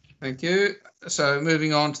 Thank you. So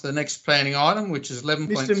moving on to the next planning item, which is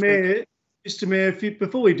 11.3. Mr Mayor,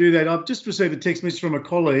 before we do that, I've just received a text message from a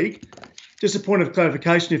colleague. Just a point of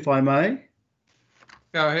clarification, if I may.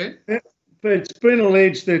 Go ahead. But it's been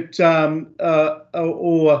alleged that,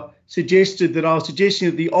 or suggested that I was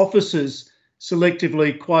suggesting that the officers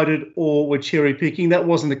selectively quoted or were cherry picking. That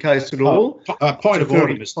wasn't the case at all. Point of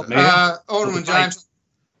order, Mr Mayor. Alderman James,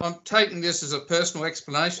 I'm taking this as a personal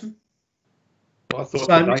explanation. I thought so,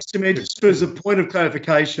 Mr Mayor, just as a point of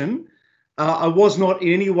clarification, I was not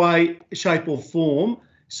in any way, shape or form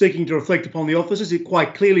seeking to reflect upon the officers. It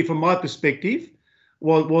quite clearly, from my perspective,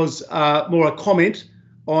 was more a comment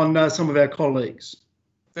on some of our colleagues.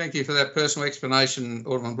 Thank you for that personal explanation,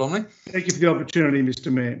 Alderman Blomley. Thank you for the opportunity,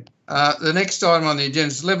 Mr Mayor. The next item on the agenda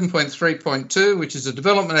is 11.3.2, which is a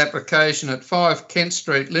development application at 5 Kent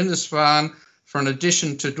Street, Lindisfarne, for an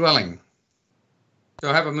addition to dwelling. Do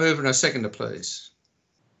I have a mover and a seconder, please?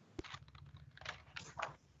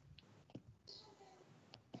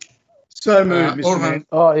 So moved, Mr Alderman, Mayor.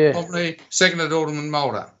 Oh, yeah. Blomley, seconded Alderman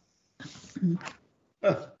Mulder.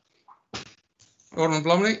 Alderman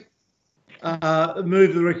Blomley?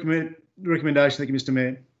 Move the recommendation. Thank you, Mr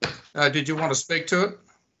Mayor. Did you want to speak to it?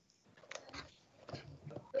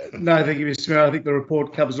 No, thank you, Mr Mayor. I think the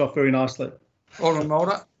report covers it off very nicely. Alderman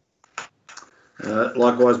Mulder?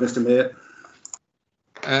 Likewise, Mr Mayor.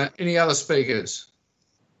 Any other speakers?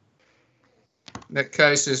 In that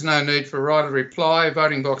case, there's no need for a right of reply.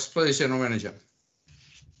 Voting box, please, General Manager.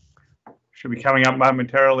 Should be coming up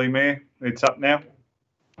momentarily, Mayor. It's up now.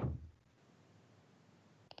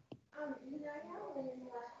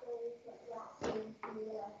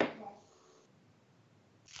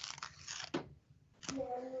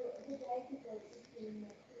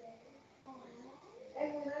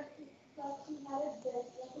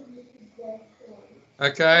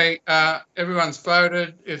 Okay, everyone's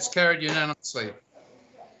voted. It's carried unanimously.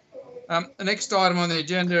 The next item on the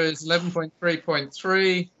agenda is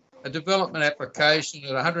 11.3.3, a development application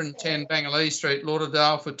at 110 Bangalee Street,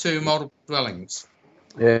 Lauderdale, for 2 multiple dwellings.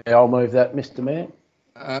 Yeah, I'll move that, Mr Mayor.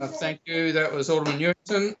 Thank you. That was Alderman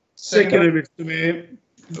Newington. Seconded, Mr Mayor.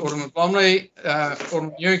 Alderman Blomley.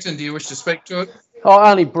 Alderman Newington, do you wish to speak to it? Oh,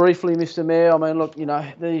 only briefly, Mr Mayor. I mean, look,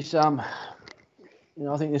 these, I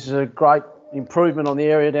think this is a great improvement on the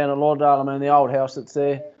area down at Lauderdale. I mean, the old house that's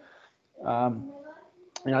there.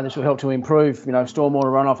 This will help to improve,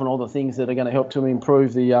 stormwater runoff and all the things that are going to help to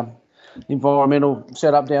improve the environmental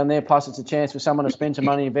setup down there. Plus, it's a chance for someone to spend some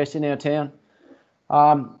money, invest in our town.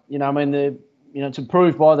 It's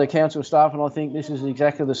approved by the council staff, and I think this is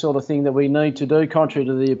exactly the sort of thing that we need to do, contrary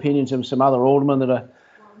to the opinions of some other aldermen that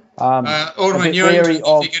are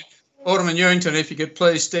Alderman Newington, if you could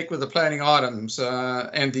please stick with the planning items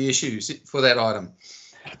and the issues for that item.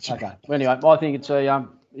 Okay. Well, anyway, I think it's a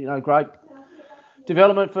great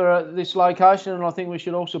development for this location, and I think we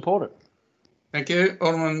should all support it. Thank you,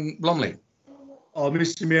 Alderman Blomley. Oh,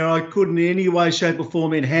 Mr Mayor, I couldn't in any way, shape or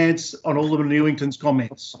form enhance on Alderman Newington's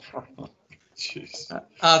comments.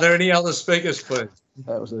 Are there any other speakers, please?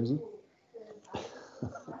 That was easy.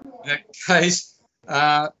 In that case,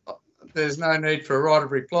 there's no need for a right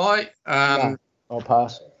of reply. No, I'll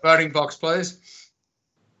pass. Voting box, please.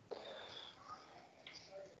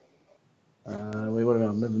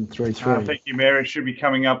 11.33. Thank you, Mayor. It should be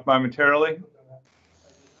coming up momentarily.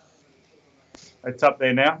 It's up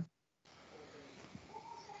there now.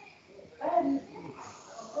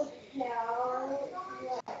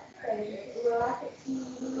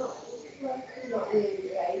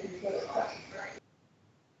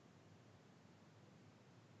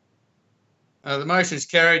 The motion is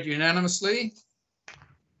carried unanimously.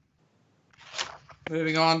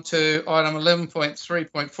 Moving on to item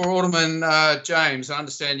 11.3.4. Alderman James, I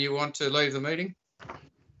understand you want to leave the meeting?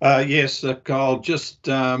 Yes, I'll just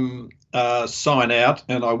sign out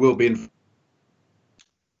and I will be in.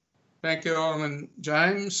 Thank you, Alderman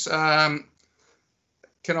James. Can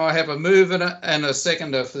I have a mover and a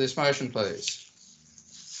seconder for this motion, please?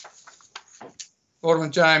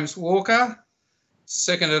 Alderman James Walker,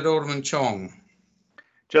 seconded Alderman Chong.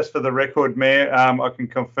 Just for the record, Mayor, I can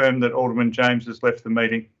confirm that Alderman James has left the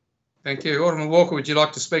meeting. Thank you. Alderman Walker, would you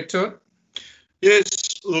like to speak to it? Yes,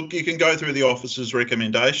 look, you can go through the officer's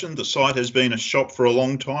recommendation. The site has been a shop for a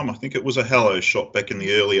long time. I think it was a Hello shop back in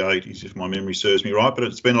the early 80s, if my memory serves me right, but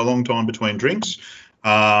it's been a long time between drinks.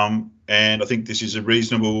 And I think this is a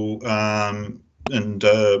reasonable and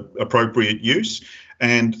appropriate use.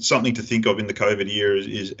 And something to think of in the COVID year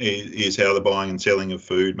is how the buying and selling of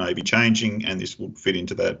food may be changing, and this will fit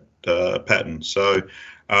into that pattern. So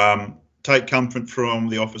take comfort from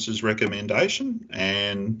the officer's recommendation,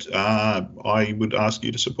 and I would ask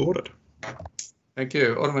you to support it. Thank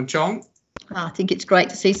you. Alderman Chong. I think it's great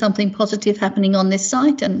to see something positive happening on this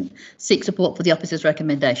site and seek support for the officer's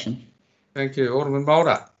recommendation. Thank you. Alderman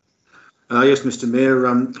Mulder. Yes, Mr Mayor,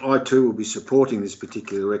 I too will be supporting this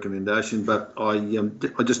particular recommendation, but I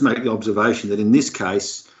just make the observation that in this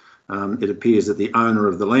case, it appears that the owner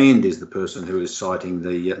of the land is the person who is citing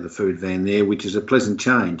the food van there, which is a pleasant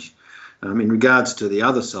change. In regards to the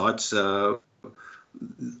other sites, they are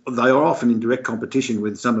often in direct competition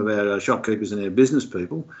with some of our shopkeepers and our business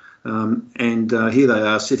people, and here they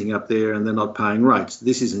are sitting up there and they're not paying rates.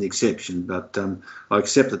 This is an exception, but I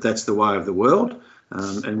accept that that's the way of the world.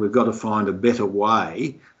 And we've got to find a better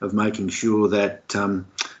way of making sure that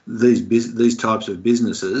these types of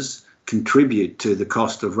businesses contribute to the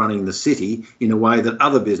cost of running the city in a way that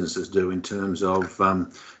other businesses do, in terms of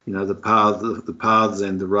the paths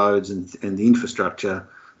and the roads and the infrastructure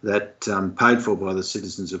that paid for by the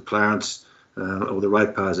citizens of Clarence or the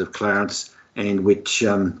ratepayers of Clarence, and which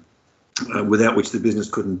without which the business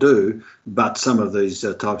couldn't do. But some of these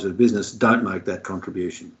types of business don't make that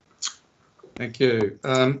contribution. Thank you.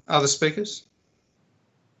 Other speakers?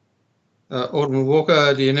 Alderman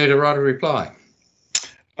Walker, do you need a right of reply?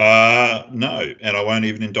 No, and I won't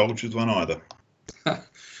even indulge with one either. In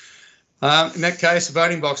that case,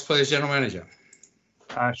 voting box, please, General Manager.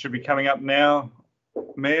 Should be coming up now,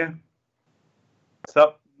 Mayor. It's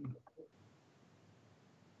up.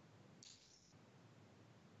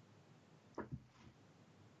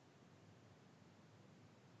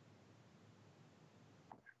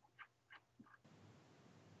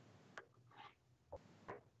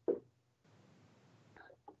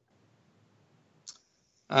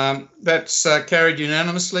 That's carried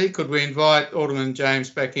unanimously. Could we invite Alderman James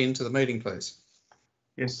back into the meeting, please?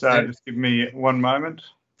 Yes, just give me one moment.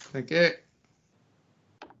 Thank you.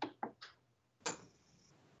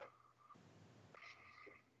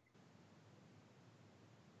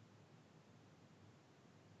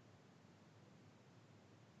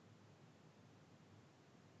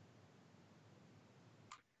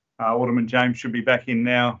 Alderman James should be back in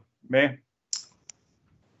now, Mayor.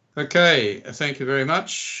 Okay, thank you very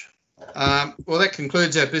much. Well, that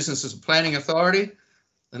concludes our business as a planning authority.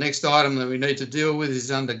 The next item that we need to deal with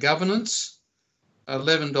is under governance,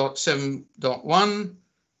 11.7.1,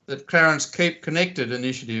 the Clarence Keep Connected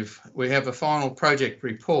initiative. We have a final project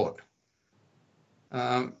report. Could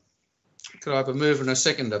I have a mover and a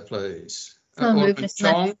seconder, please? Alderman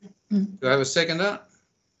Chong, do I have a seconder?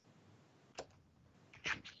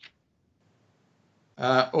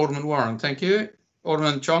 Alderman Warren, thank you.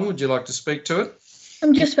 Alderman Chong, would you like to speak to it?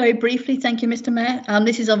 Just very briefly, thank you, Mr Mayor.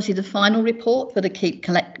 This is obviously the final report for the Keep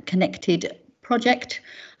Connected project.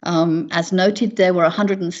 As noted, there were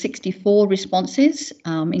 164 responses,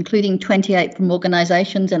 including 28 from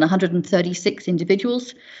organisations and 136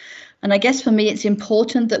 individuals. And I guess for me, it's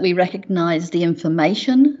important that we recognise the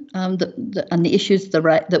information and the issues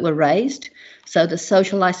that were raised. So the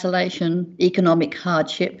social isolation, economic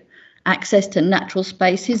hardship, access to natural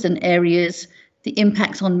spaces and areas, the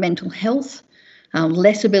impacts on mental health,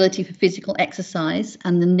 less ability for physical exercise,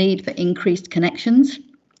 and the need for increased connections.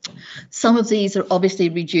 Some of these are obviously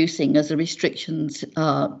reducing as the restrictions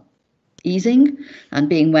easing and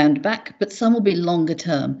being wound back, but some will be longer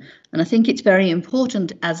term. And I think it's very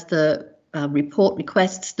important, as the report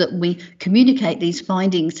requests, that we communicate these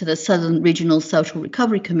findings to the Southern Regional Social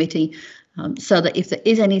Recovery Committee, so that if there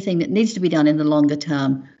is anything that needs to be done in the longer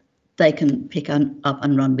term, they can pick up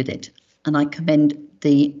and run with it. And I commend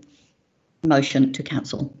the motion to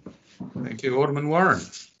Council. Thank you. Alderman Warren.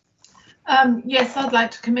 Yes, I'd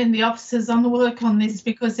like to commend the officers on the work on this,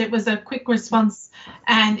 because it was a quick response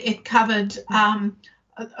and it covered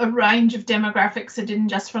a range of demographics. It didn't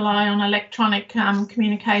just rely on electronic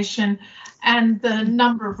communication, and the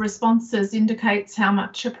number of responses indicates how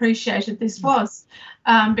much appreciated this was,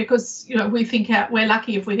 because, you know, we think we're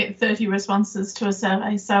lucky if we get 30 responses to a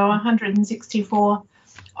survey. So 164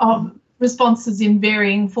 responses in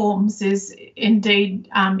varying forms is indeed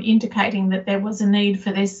indicating that there was a need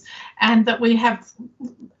for this, and that we have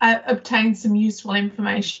obtained some useful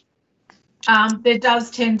information. There does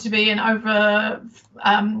tend to be a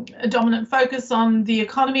dominant focus on the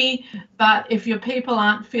economy, but if your people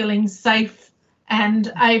aren't feeling safe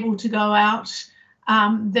and able to go out,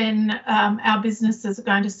 then our businesses are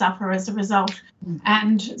going to suffer as a result.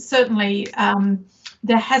 And certainly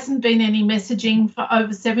there hasn't been any messaging for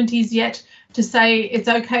over 70s yet to say it's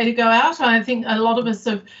okay to go out. I think a lot of us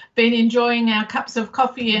have been enjoying our cups of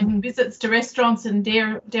coffee and visits to restaurants and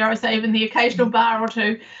dare I say even the occasional bar or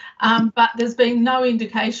two, but there's been no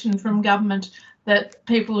indication from government that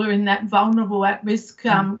people who are in that vulnerable at-risk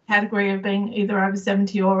category of being either over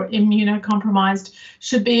 70 or immunocompromised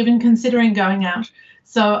should be even considering going out.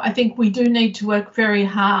 So I think we do need to work very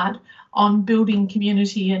hard on building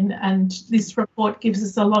community, and this report gives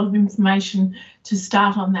us a lot of information to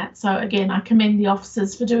start on that. So again, I commend the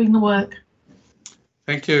officers for doing the work.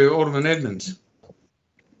 Thank you. Alderman Edmonds.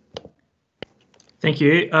 Thank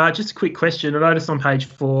you. Just a quick question. I noticed on page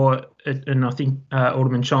 4, and I think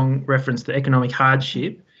Alderman Chong referenced the economic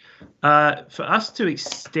hardship. For us to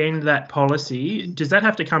extend that policy, does that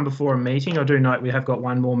have to come before a meeting? I do note we have got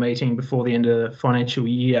one more meeting before the end of the financial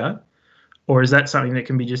year. Or is that something that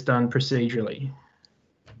can be just done procedurally?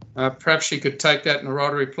 Perhaps you could take that in a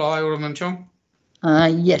right reply, Alderman Chong.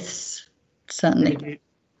 Yes, certainly.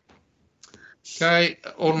 Okay,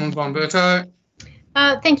 Alderman von Berto.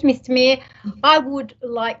 Thank you, Mr. Mayor. I would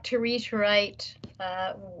like to reiterate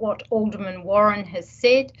what Alderman Warren has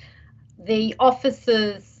said. The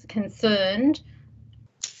officers concerned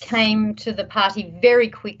came to the party very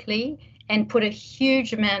quickly and put a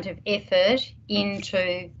huge amount of effort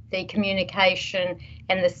into the communication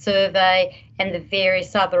and the survey and the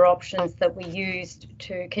various other options that we used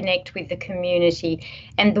to connect with the community.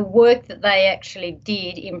 And the work that they actually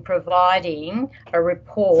did in providing a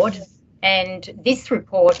report, and this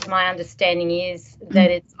report, my understanding is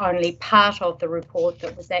that it's only part of the report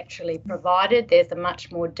that was actually provided. There's a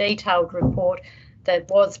much more detailed report that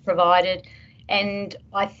was provided, and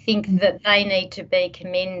I think that they need to be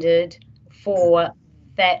commended for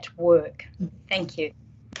that work. Thank you.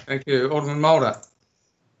 Thank you. Alderman Mulder.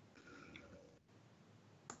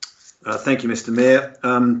 Thank you, Mr. Mayor.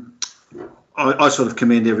 I sort of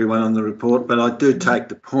commend everyone on the report, but I do take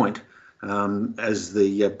the point, as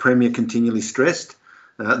the Premier continually stressed,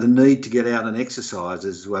 the need to get out and exercise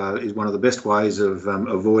is one of the best ways of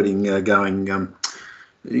avoiding going,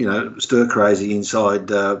 stir crazy inside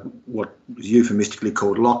what is euphemistically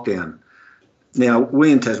called lockdown. Now,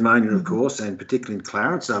 we in Tasmania, of course, and particularly in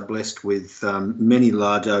Clarence, are blessed with many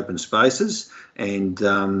large open spaces and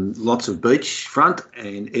lots of beachfront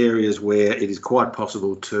and areas where it is quite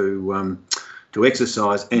possible to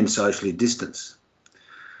exercise and socially distance,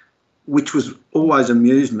 which was always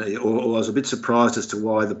amused me, or I was a bit surprised as to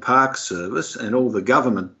why the Park Service and all the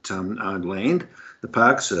government-owned land, the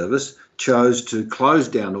Park Service, chose to close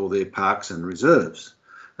down all their parks and reserves.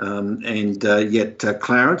 Yet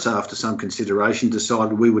Clarence, after some consideration,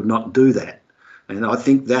 decided we would not do that. And I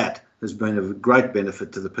think that has been of great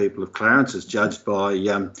benefit to the people of Clarence, as judged by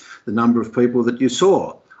the number of people that you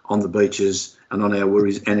saw on the beaches and on our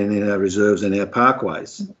and in our reserves and our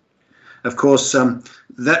parkways. Of course,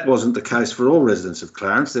 that wasn't the case for all residents of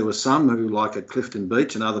Clarence. There were some who, like at Clifton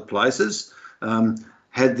Beach and other places,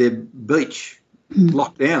 had their beach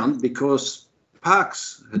locked down because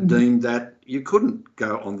parks had deemed that you couldn't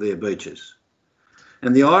go on their beaches.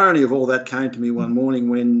 And the irony of all that came to me one morning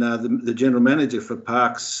when the General Manager for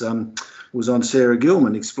Parks was on Sarah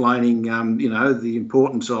Gilman explaining, the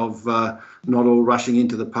importance of not all rushing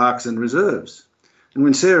into the parks and reserves. And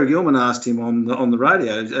when Sarah Gilman asked him on the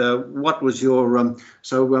radio, what was your,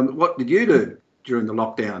 what did you do during the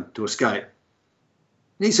lockdown to escape?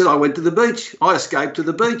 And he said, I went to the beach. I escaped to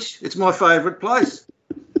the beach. It's my favourite place.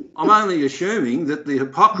 I'm only assuming that the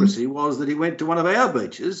hypocrisy was that he went to one of our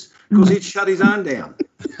beaches because he'd shut his own down.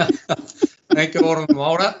 Thank you, Alderman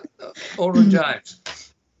Mulder. Alderman James.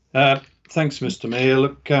 Thanks, Mr. Mayor.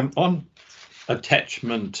 Look, on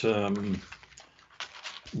attachment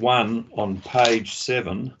 1 on page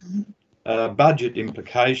 7, budget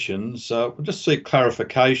implications, we'll just seek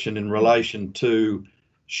clarification in relation to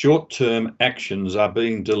short-term actions are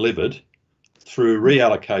being delivered through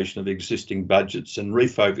reallocation of existing budgets and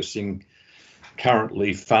refocusing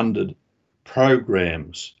currently funded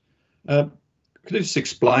programs. Could you just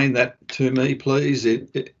explain that to me, please?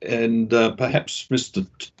 And perhaps Mr.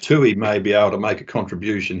 Toohey may be able to make a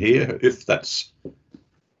contribution here, if that's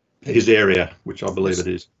his area, which I believe it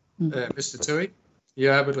is. Mr. Toohey,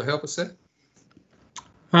 you able to help us there?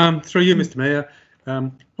 Through you, Mr. Mayor.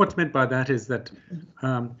 What's meant by that is that,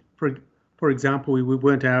 for example, we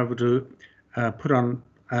weren't able to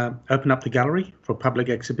open up the gallery for public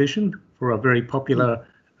exhibition for a very popular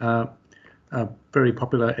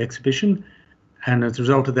exhibition. And as a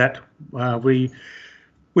result of that, we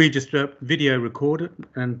just video record it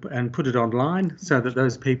and put it online so that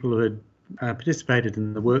those people who had participated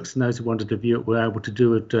in the works and those who wanted to view it were able to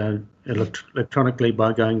do it electronically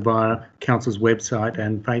by going via Council's website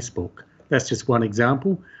and Facebook. That's just one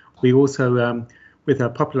example. We also, with our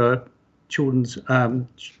popular children's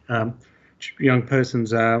young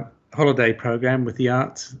persons holiday program with the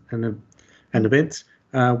arts and events,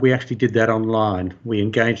 we actually did that online. We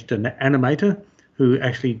engaged an animator who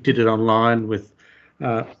actually did it online with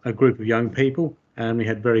a group of young people, and we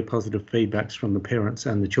had very positive feedbacks from the parents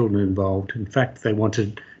and the children involved. In fact, they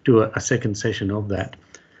wanted to do a second session of that.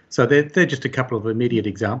 So they're just a couple of immediate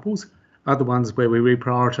examples. Other ones where we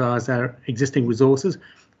reprioritise our existing resources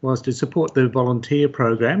was to support the volunteer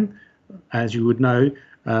program. As you would know,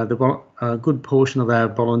 a good portion of our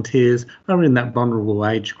volunteers are in that vulnerable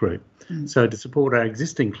age group. So to support our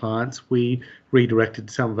existing clients, we redirected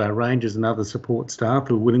some of our rangers and other support staff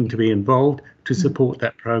who are willing to be involved to support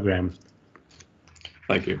that program.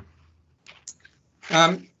 Thank you.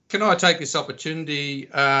 Can I take this opportunity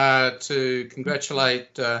to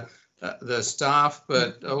congratulate the staff,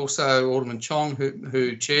 but also Alderman Chong,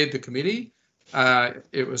 who chaired the committee.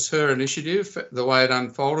 It was her initiative, the way it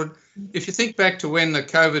unfolded. If you think back to when the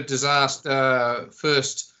COVID disaster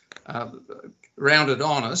first rounded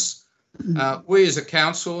on us, we as a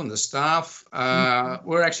council and the staff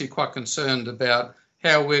were actually quite concerned about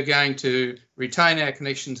how we're going to retain our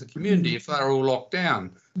connection to the community if they're all locked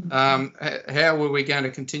down. How were we going to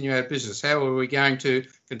continue our business? How were we going to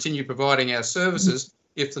continue providing our services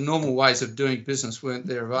if the normal ways of doing business weren't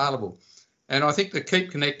there available? And I think the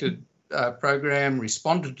Keep Connected program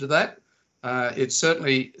responded to that. It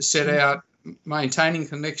certainly set out maintaining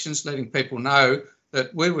connections, letting people know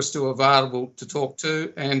that we were still available to talk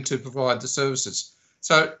to and to provide the services.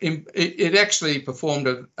 So it actually performed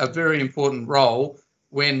a very important role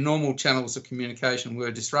when normal channels of communication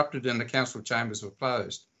were disrupted and the council chambers were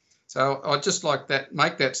closed. So I'd just like that,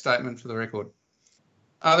 make that statement for the record.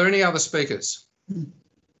 Are there any other speakers?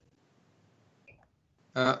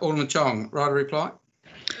 Alderman Chong, right to reply?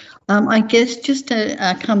 I guess just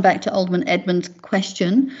to come back to Alderman Edmund's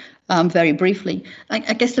question very briefly, I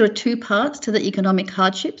guess there are two parts to the economic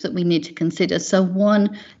hardships that we need to consider. So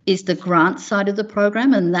one is the grant side of the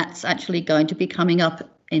program, and that's actually going to be coming up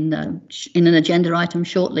in an agenda item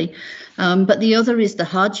shortly. But the other is the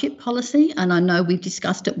hardship policy, and I know we've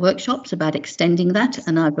discussed at workshops about extending that,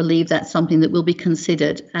 and I believe that's something that will be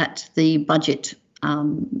considered at the budget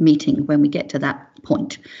meeting when we get to that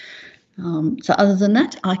point. So other than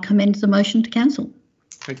that, I commend the motion to council.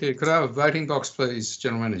 Thank you. Could I have a voting box, please,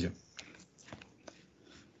 General Manager?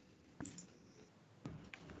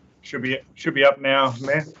 Should be up now,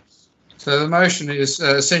 Mayor. So the motion is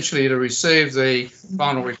essentially to receive the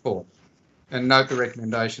final report and note the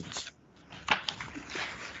recommendations.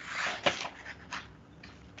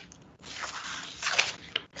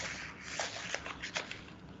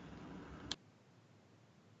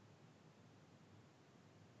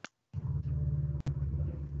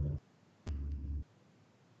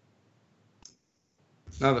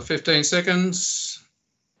 Another 15 seconds.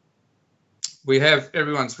 We have,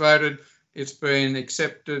 everyone's voted. It's been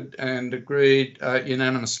accepted and agreed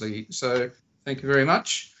unanimously. So thank you very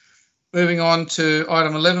much. Moving on to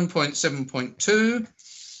item 11.7.2.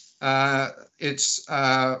 It's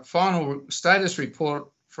final status report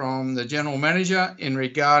from the General Manager in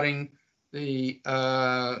regarding the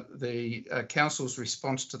Council's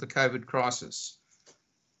response to the COVID crisis.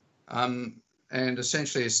 And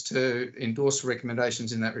essentially is to endorse the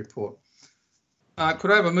recommendations in that report.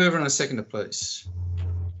 Could I have a mover and a seconder, please?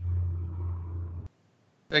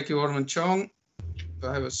 Thank you, Alderman Chong. Do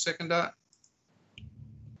I have a seconder?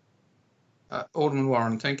 Alderman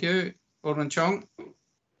Warren, thank you. Alderman Chong.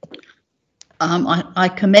 I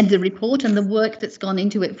commend the report and the work that's gone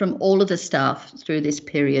into it from all of the staff through this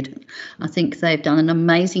period. I think they've done an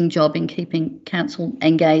amazing job in keeping council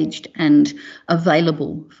engaged and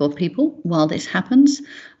available for people while this happens.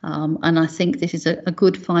 And I think this is a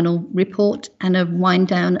good final report and a wind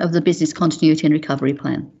down of the business continuity and recovery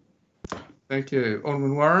plan. Thank you.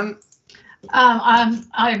 Alderman Warren.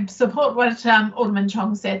 I support what Alderman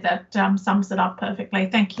Chong said. That sums it up perfectly.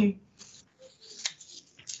 Thank you.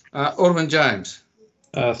 Alderman James.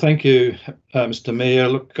 Thank you, Mr. Mayor.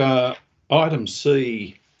 Look, item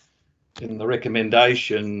C in the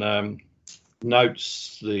recommendation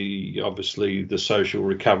notes obviously the social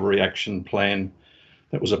recovery action plan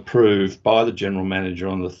that was approved by the General Manager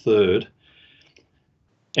on the 3rd,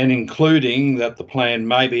 and including that the plan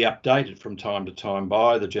may be updated from time to time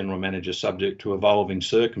by the General Manager subject to evolving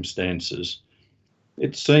circumstances.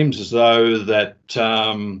 It seems as though that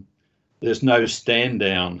there's no stand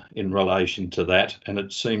down in relation to that, and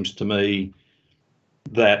it seems to me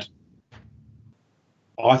that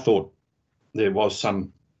I thought there was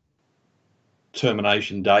some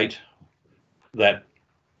termination date that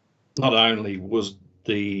not only was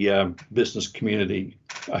the business community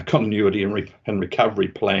continuity and recovery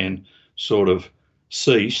plan sort of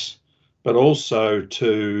cease, but also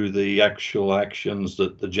to the actual actions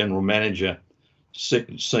that the General Manager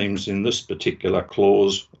seems in this particular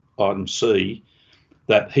clause, item C,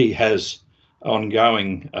 that he has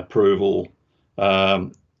ongoing approval,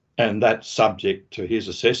 and that's subject to his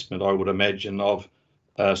assessment, I would imagine, of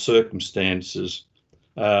circumstances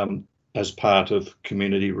as part of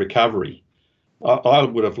community recovery. I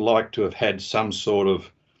would have liked to have had some sort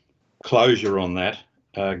of closure on that,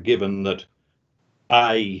 given that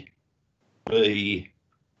A, B,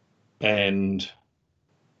 and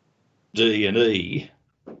D and E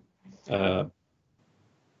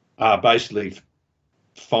are basically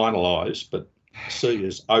finalised, but C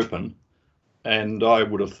is open, and I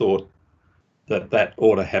would have thought that that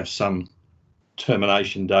ought to have some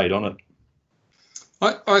termination date on it.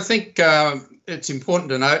 I think it's important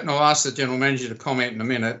to note, and I'll ask the General Manager to comment in a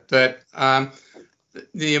minute, that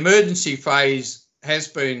the emergency phase has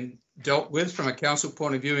been dealt with from a council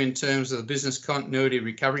point of view in terms of the business continuity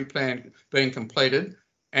recovery plan being completed,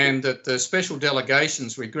 and that the special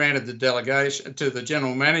delegations we granted the delegation to the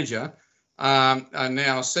General Manager are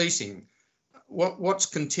now ceasing. What's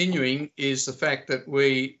continuing is the fact that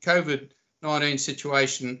COVID-19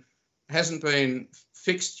 situation hasn't been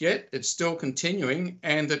fixed yet. It's still continuing,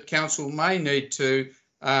 and that council may need to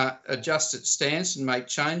adjust its stance and make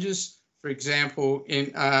changes. For example,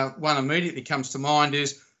 one immediately comes to mind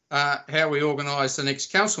is how we organise the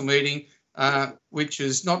next council meeting, which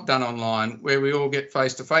is not done online, where we all get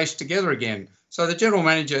face-to-face together again. So the General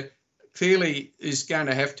Manager clearly is going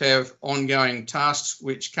to have ongoing tasks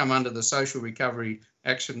which come under the Social Recovery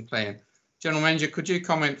Action Plan. General Manager, could you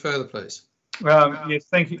comment further, please? Yes,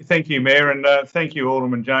 thank you, Mayor, and thank you,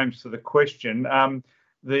 Alderman James, for the question.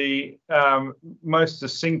 The most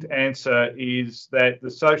succinct answer is that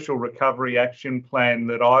the Social Recovery Action Plan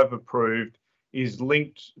that I've approved is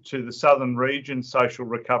linked to the Southern Region Social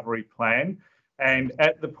Recovery Plan, and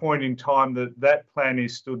at the point in time that that plan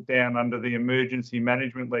is stood down under the emergency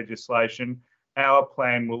management legislation, our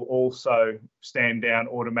plan will also stand down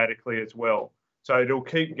automatically as well. So it'll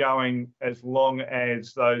keep going as long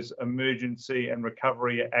as those emergency and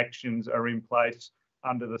recovery actions are in place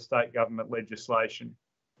under the state government legislation.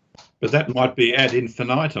 But that might be ad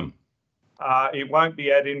infinitum. It won't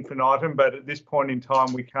be ad infinitum, but at this point in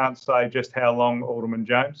time, we can't say just how long, Alderman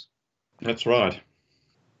James. That's right.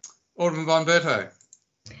 Alderman Von Berto.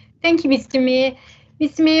 Thank you, Mr. Mayor.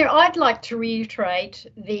 Mr. Mayor, I'd like to reiterate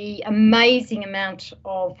the amazing amount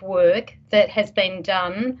of work that has been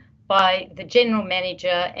done by the General Manager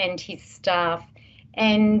and his staff,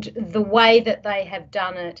 and the way that they have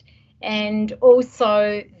done it, and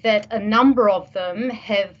also that a number of them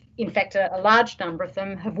have, in fact a large number of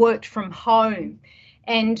them, have worked from home,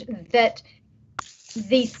 and that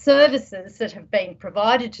the services that have been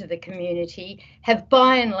provided to the community have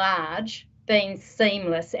by and large been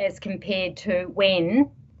seamless as compared to when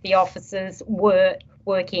the officers were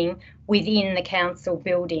working within the council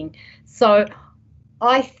building. So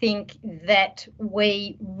I think that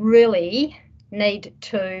we really need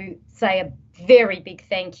to say a very big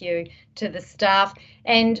thank you to the staff,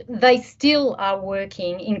 and they still are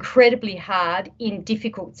working incredibly hard in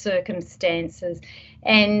difficult circumstances.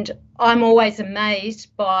 And I'm always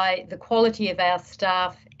amazed by the quality of our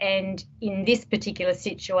staff, and in this particular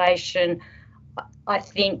situation, I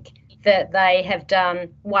think that they have done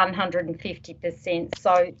 150%.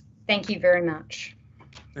 So thank you very much.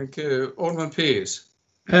 Thank you. Alderman Pearce.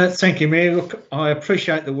 Thank you, Mayor. Look, I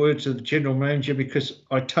appreciate the words of the General Manager because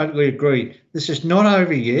I totally agree. This is not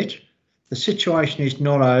over yet. The situation is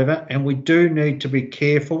not over and we do need to be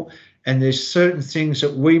careful, and there's certain things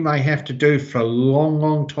that we may have to do for a long,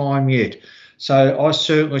 long time yet. So I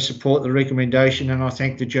certainly support the recommendation and I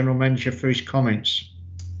thank the General Manager for his comments.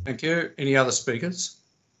 Thank you. Any other speakers?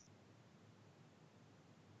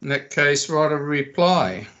 In that case, write a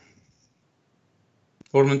reply.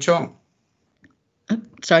 Alderman Chong.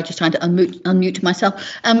 Sorry, just trying to unmute myself.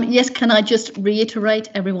 Yes, can I just reiterate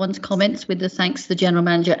everyone's comments with the thanks to the General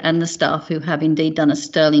Manager and the staff who have indeed done a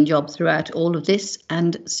sterling job throughout all of this,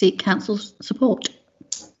 and seek Council's support.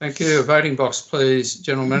 Thank you. A voting box, please,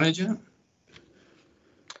 General Manager.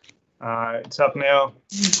 It's up now,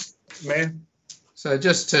 Mayor. So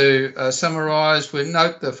just to summarise, we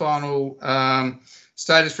note the final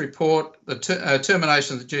status report, the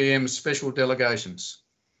termination of the GM's special delegations.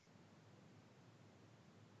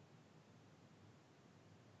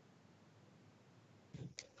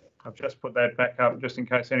 I've just put that back up just in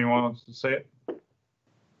case anyone wants to see it.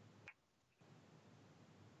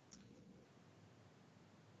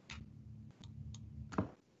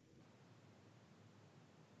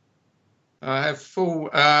 I have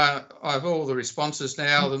all the responses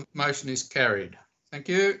now. The motion is carried. Thank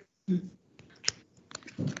you.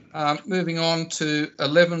 Moving on to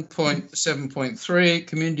 11.7.3,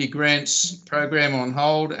 Community Grants Program on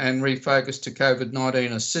hold and refocus to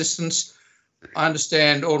COVID-19 assistance. I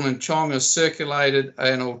understand Alderman Chong has circulated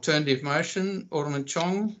an alternative motion. Alderman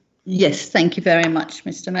Chong? Yes, thank you very much,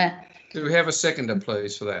 Mr. Mayor. Do we have a seconder,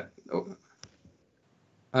 please, for that?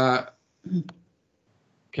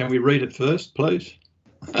 Can we read it first, please?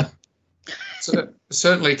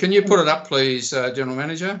 Certainly. Can you put it up, please, General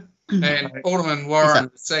Manager? And Alderman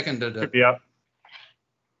Warren seconded it. Yeah.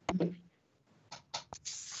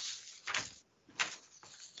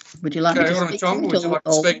 Would you like me to Alderman Chong, would you like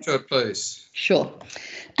to speak to it, please? Sure.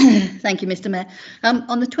 Thank you, Mr. Mayor.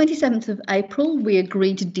 On the 27th of April, we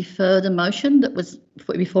agreed to defer the motion that was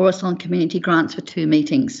before us on community grants for 2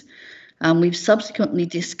 meetings. We've subsequently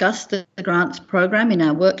discussed the grants program in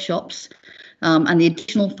our workshops and the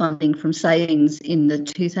additional funding from savings in the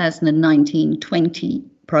 2019-20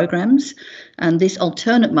 programs. And this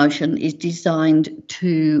alternate motion is designed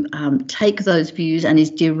to take those views and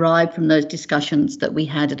is derived from those discussions that we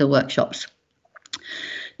had at the workshops.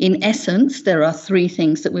 In essence, there are 3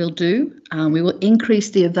 things that we'll do. We will increase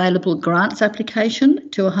the available grants application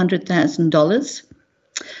to $100,000.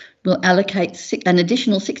 We'll allocate an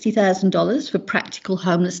additional $60,000 for practical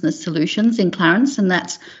homelessness solutions in Clarence, and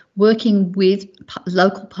that's working with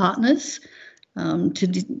local partners,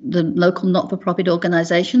 the local not-for-profit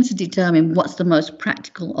organisations to determine what's the most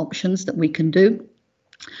practical options that we can do.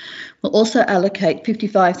 We'll also allocate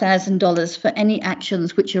 $55,000 for any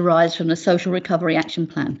actions which arise from the Social Recovery Action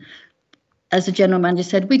Plan. As the General Manager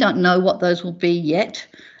said, we don't know what those will be yet,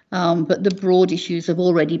 but the broad issues have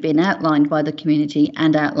already been outlined by the community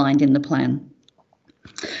and outlined in the plan.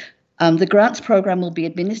 The grants program will be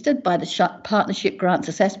administered by the Partnership Grants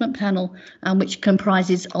Assessment Panel, which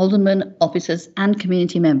comprises aldermen, officers and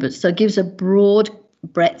community members. So it gives a broad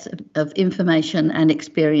breadth of information and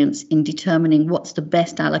experience in determining what's the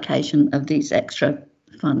best allocation of these extra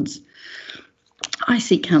funds. I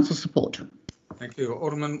seek council support. Thank you.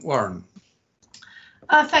 Alderman Warren.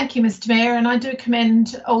 Thank you, Mr. Mayor, and I do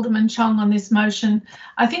commend Alderman Chong on this motion.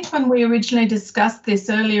 I think when we originally discussed this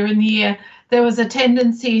earlier in the year, there was a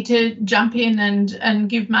tendency to jump in and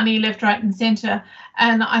give money left, right and centre.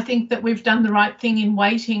 And I think that we've done the right thing in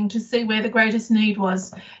waiting to see where the greatest need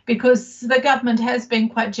was, because the government has been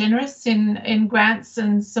quite generous in grants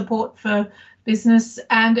and support for business,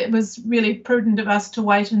 and it was really prudent of us to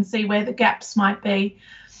wait and see where the gaps might be.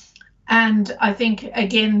 And I think,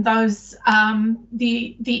 again, those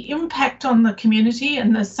the impact on the community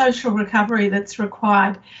and the social recovery that's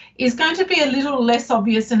required is going to be a little less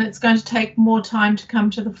obvious, and it's going to take more time to come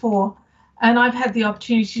to the fore. And I've had the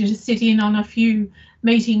opportunity to sit in on a few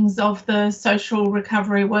meetings of the Social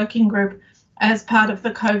Recovery Working Group as part of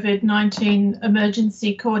the COVID-19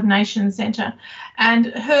 Emergency Coordination Centre, and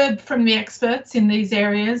heard from the experts in these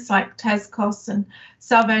areas like TASCOS and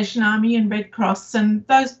Salvation Army and Red Cross and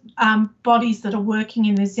those bodies that are working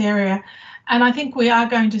in this area. And I think we are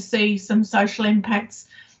going to see some social impacts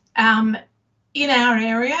in our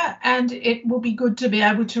area, and it will be good to be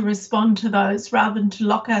able to respond to those rather than to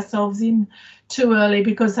lock ourselves in too early,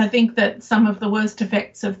 because I think that some of the worst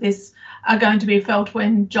effects of this are going to be felt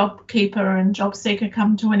when JobKeeper and JobSeeker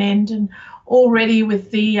come to an end, and already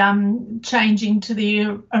with the changing to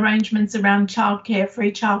the arrangements around childcare,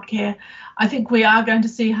 free childcare. I think we are going to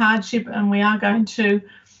see hardship, and we are going to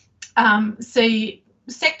see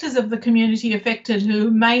sectors of the community affected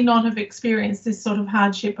who may not have experienced this sort of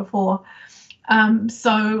hardship before. I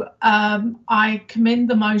commend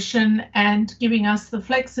the motion and giving us the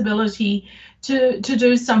flexibility to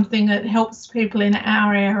do something that helps people in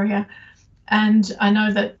our area. And I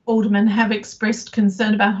know that aldermen have expressed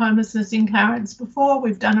concern about homelessness in Clarence before.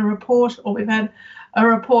 We've done a report, or we've had a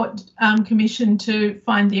report commissioned to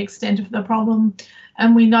find the extent of the problem.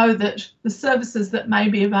 And we know that the services that may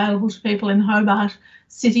be available to people in Hobart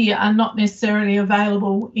City are not necessarily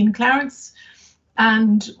available in Clarence.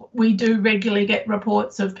 And we do regularly get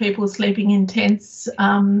reports of people sleeping in tents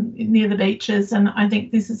near the beaches. And I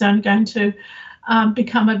think this is only going to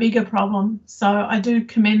become a bigger problem. So I do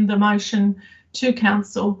commend the motion to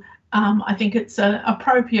council. I think it's an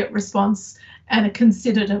appropriate response and a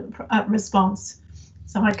considered response.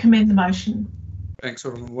 So I commend the motion. Thanks,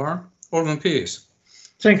 Alderman Warren. Alderman Pearce.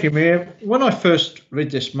 Thank you, Mayor. When I first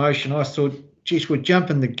read this motion, I thought, geez, we're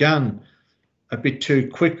jumping the gun a bit too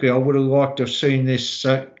quickly. I would have liked to have seen this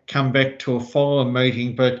come back to a following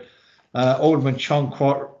meeting, but Alderman Chong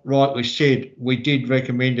quite rightly said we did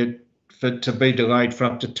recommend it to be delayed for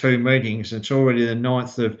up to 2 meetings. It's already the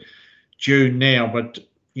 9th of June now, but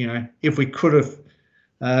you know, if we could have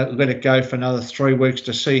let it go for another 3 weeks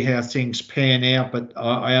to see how things pan out, but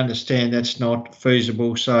I understand that's not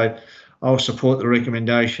feasible, so I'll support the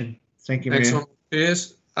recommendation. Thank you, Mayor. Excellent.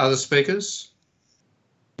 Pearce. Other speakers?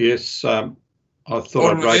 Yes, I thought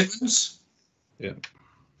Alderman I'd Evans. Yeah.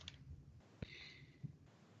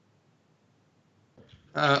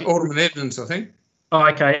 Alderman Evans, I think. Oh,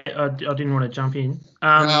 okay. I didn't want to jump in.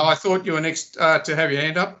 No, I thought you were next to have your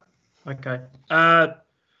hand up. Okay. I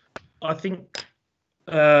think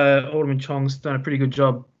Alderman Chong's done a pretty good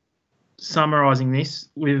job summarising this.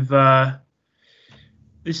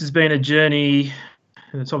 This has been a journey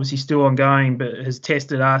that's obviously still ongoing, but has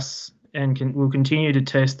tested us and will continue to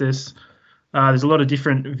test us. There's a lot of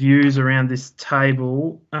different views around this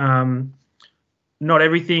table. Not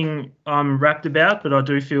everything I'm rapt about, but I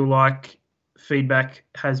do feel like feedback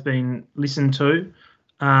has been listened to.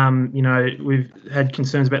 You know, we've had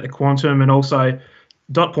concerns about the quantum, and also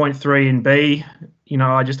dot point 3 and B. You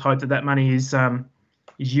know, I just hope that money is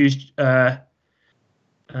used.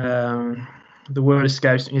 The word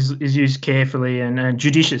escapes, is used carefully and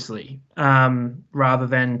judiciously, rather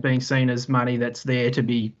than being seen as money that's there to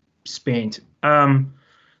be spent. I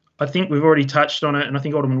think we've already touched on it, and I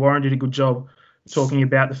think Alderman Warren did a good job talking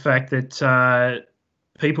about the fact that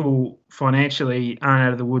people financially aren't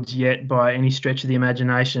out of the woods yet by any stretch of the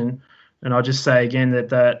imagination. And I'll just say again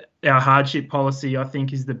that our hardship policy, I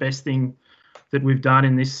think, is the best thing that we've done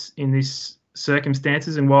in this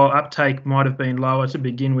circumstances. And while uptake might have been lower to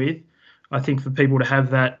begin with, I think for people to have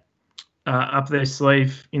that up their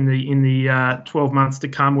sleeve in the 12 months to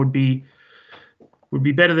come would be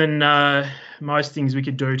better than most things we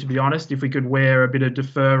could do, to be honest, if we could wear a bit of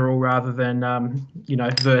deferral rather than, you know,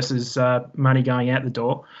 versus money going out the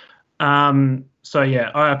door. So,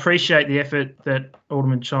 yeah, I appreciate the effort that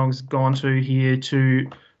Alderman Chong's gone to here to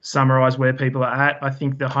summarise where people are at. I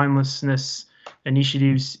think the homelessness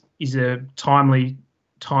initiatives is a timely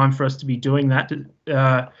time for us to be doing that,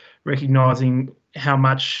 recognising how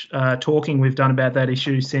much talking we've done about that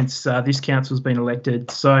issue since this council's been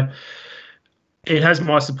elected. So it has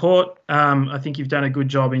my support. I think you've done a good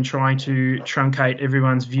job in trying to truncate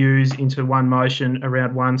everyone's views into one motion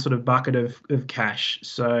around one sort of bucket of cash.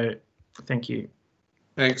 So thank you.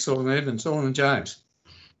 Thanks, Alderman Evans. Alderman James.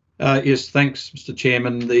 Yes, thanks, Mr.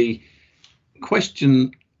 Chairman. The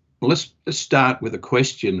question, let's start with a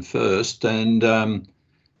question first. And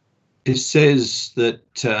it says that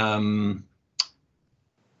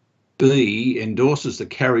B endorses the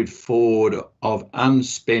carried forward of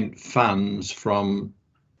unspent funds from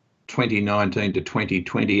 2019 to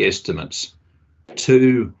 2020 estimates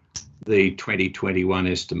to the 2021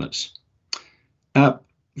 estimates.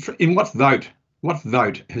 In what vote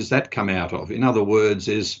has that come out of? In other words,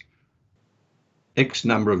 is X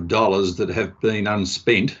number of dollars that have been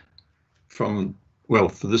unspent from, well,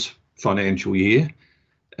 for this financial year,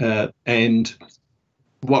 and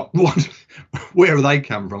where have they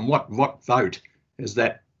come from? What vote is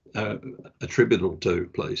that attributable to,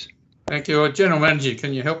 please? Thank you. General Manager,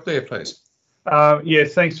 can you help there, please?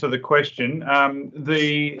 Yes, thanks for the question.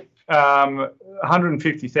 The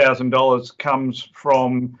 $150,000 comes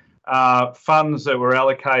from funds that were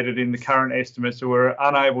allocated in the current estimates that were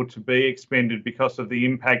unable to be expended because of the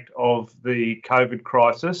impact of the COVID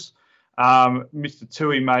crisis. Mr.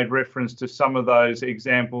 Tui made reference to some of those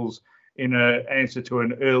examples in an answer to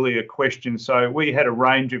an earlier question. So we had a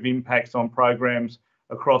range of impacts on programs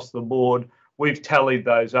across the board. We've tallied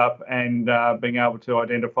those up and being able to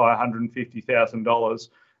identify $150,000.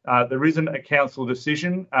 There isn't a council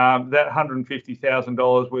decision. That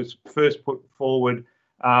 $150,000 was first put forward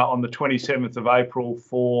on the 27th of April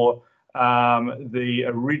for the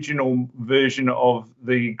original version of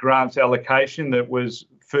the grants allocation that was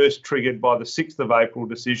first triggered by the 6th of April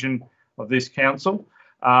decision of this council.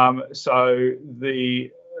 So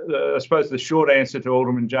I suppose the short answer to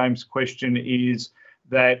Alderman James' question is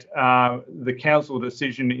that the council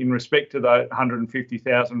decision in respect to the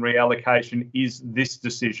 150,000 reallocation is this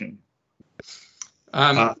decision.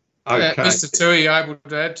 Okay. Mr. Tui, are you able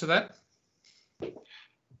to add to that?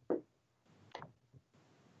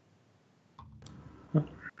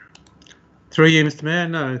 Through you, Mr. Mayor.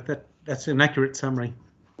 No, that's an accurate summary.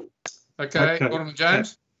 Okay. Alderman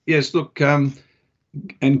James. Yes. Look, and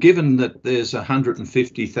given that there's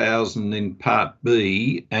 150,000 in Part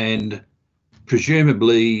B and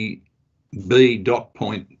presumably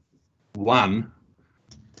B.1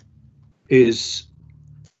 is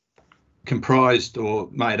comprised or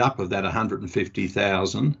made up of that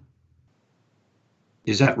 150,000.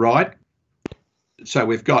 Is that right? So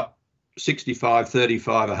we've got 65,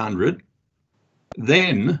 35, 100.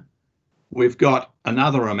 Then we've got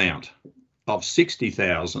another amount of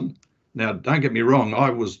 60,000. Now, don't get me wrong, I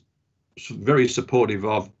was very supportive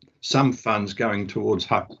of some funds going towards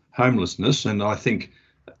homelessness, and I think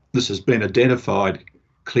this has been identified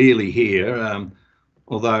clearly here,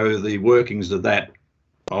 although the workings of that,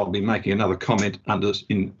 I'll be making another comment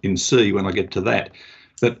in C when I get to that.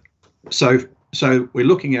 But so we're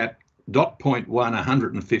looking at .1,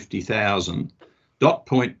 150,000,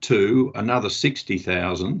 .2, another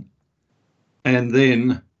 60,000, and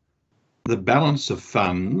then the balance of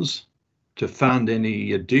funds to fund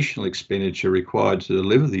any additional expenditure required to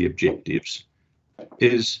deliver the objectives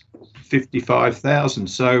is 55,000.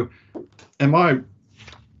 So am I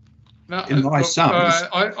in my sums?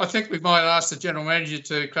 I think we might ask the General Manager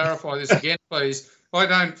to clarify this again, please. I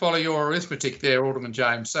don't follow your arithmetic there, Alderman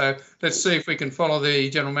James. So let's see if we can follow the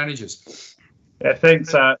General Managers. Yeah,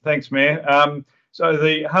 thanks, Mayor. So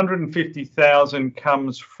the 150,000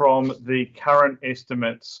 comes from the current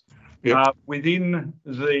estimates. Yep. Within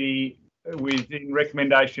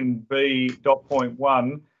recommendation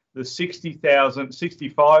B.1, the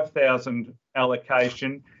 65,000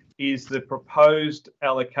 allocation is the proposed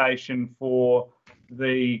allocation for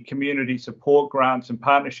the community support grants and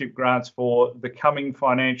partnership grants for the coming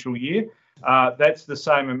financial year. That's the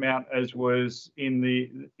same amount as was in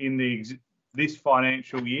this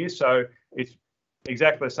financial year, so it's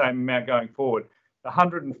exactly the same amount going forward. The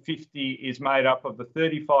 150 is made up of the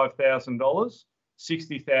 $35,000,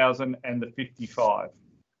 60,000, and the 55.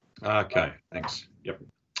 Okay, thanks. Yep.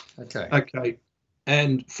 Okay.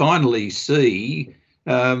 And finally, C,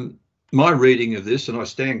 my reading of this, and I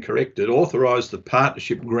stand corrected, authorise the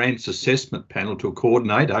Partnership Grants Assessment Panel to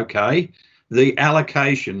coordinate, the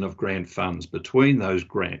allocation of grant funds between those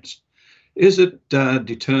grants. Is it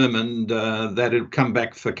determined that it'll come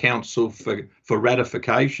back for council for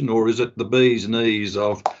ratification, or is it the bees knees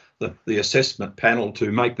of the assessment panel to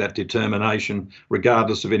make that determination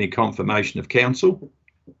regardless of any confirmation of council?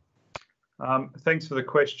 Thanks for the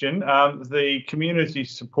question. The community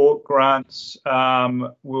support grants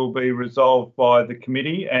will be resolved by the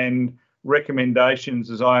committee, and recommendations,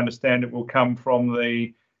 as I understand it, will come from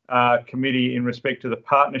the committee in respect to the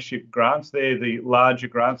partnership grants. They're the larger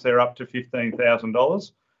grants. They're up to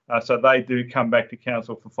 $15,000. So they do come back to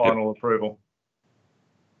council for final approval.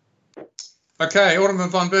 Okay, Alderman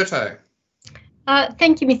von Berto.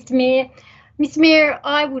 Thank you, Mr. Mayor. Mr. Mayor,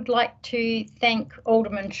 I would like to thank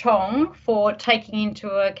Alderman Chong for taking into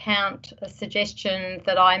account a suggestion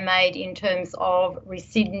that I made in terms of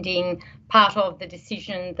rescinding part of the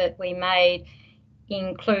decision that we made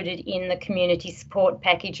included in the community support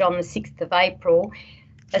package on the 6th of April,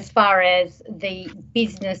 as far as the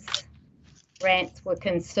business grants were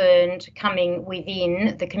concerned coming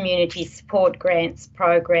within the community support grants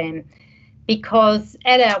program. Because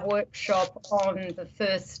at our workshop on the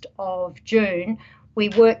 1st of June, we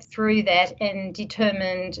worked through that and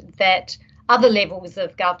determined that other levels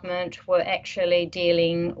of government were actually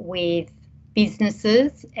dealing with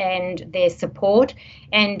businesses and their support,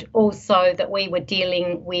 and also that we were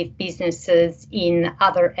dealing with businesses in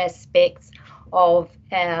other aspects of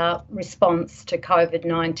our response to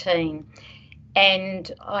COVID-19.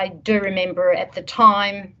 And I do remember at the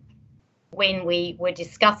time when we were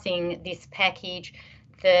discussing this package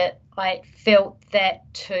that I felt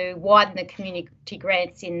that to widen the community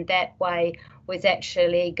grants in that way was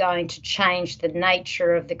actually going to change the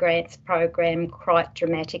nature of the grants program quite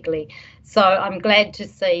dramatically. So I'm glad to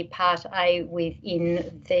see Part A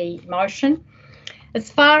within the motion. As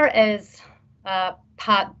far as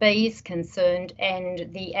Part B is concerned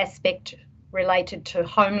and the aspect related to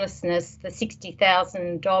homelessness, the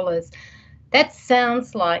 $60,000, that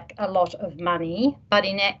sounds like a lot of money, but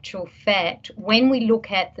in actual fact, when we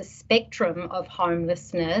look at the spectrum of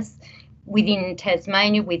homelessness within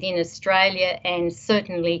Tasmania, within Australia, and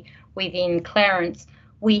certainly within Clarence,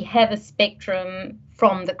 we have a spectrum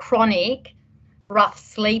from the chronic, rough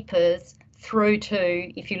sleepers through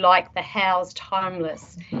to, if you like, the housed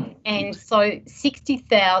homeless. And so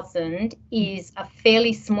 60,000 is a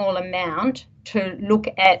fairly small amount to look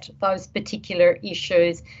at those particular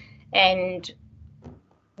issues, and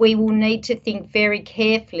we will need to think very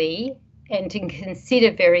carefully and to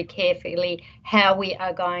consider very carefully how we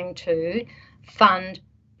are going to fund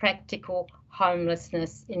practical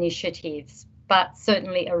homelessness initiatives, but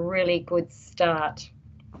certainly a really good start.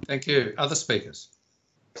 Thank you. Other speakers?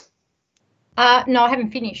 No, I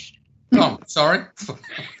haven't finished. Oh, sorry.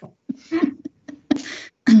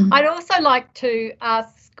 I'd also like to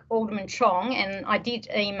ask Alderman Chong, and I did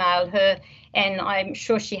email her, and I'm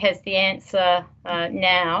sure she has the answer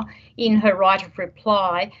now in her right of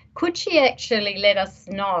reply. Could she actually let us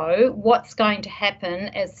know what's going to happen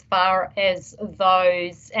as far as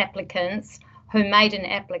those applicants who made an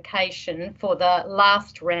application for the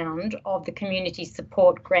last round of the community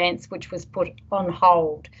support grants, which was put on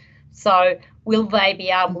hold? So will they be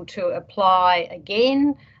able to apply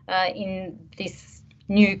again in this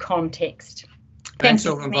new context? Thanks,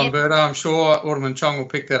 Alderman von Berto. I'm sure Alderman Chong will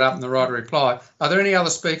pick that up in the right of reply. Are there any other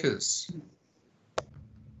speakers?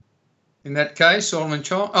 In that case, Alderman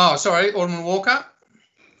Chong. Oh, sorry, Alderman Walker.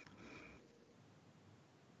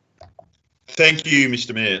 Thank you,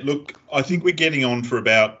 Mr. Mayor. Look, I think we're getting on for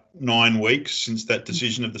about 9 weeks since that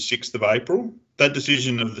decision of the 6th of April. That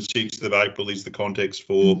decision of the 6th of April is the context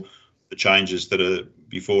for the changes that are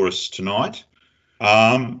before us tonight.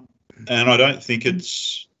 And I don't think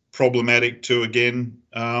it's problematic to again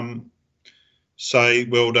say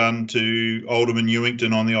well done to Alderman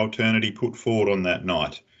Ewington on the alternative put forward on that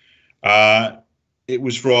night. It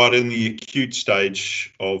was right in the acute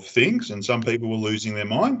stage of things, and some people were losing their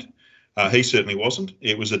mind. He certainly wasn't.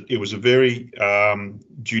 It was a very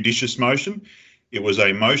judicious motion. It was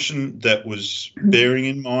a motion that was bearing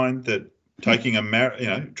in mind that taking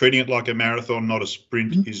treating it like a marathon, not a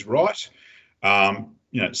sprint, is right.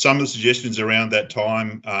 Some of the suggestions around that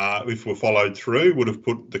time, if were followed through, would have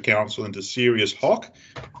put the council into serious hock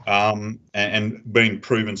and been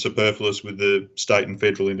proven superfluous with the state and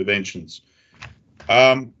federal interventions.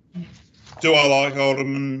 Do I like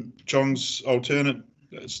Alderman Chong's alternate?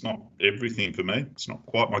 It's not everything for me. It's not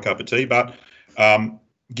quite my cup of tea, but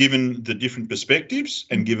given the different perspectives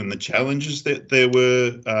and given the challenges that there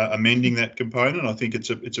were amending that component, I think it's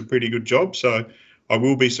a pretty good job. So I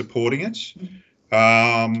will be supporting it.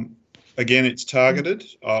 Again, it's targeted.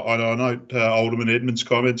 I note Alderman Edmonds'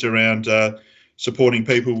 comments around supporting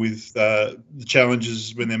people with the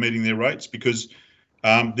challenges when they're meeting their rates, because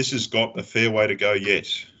this has got a fair way to go yet.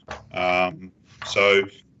 So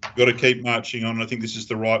we've got to keep marching on. I think this is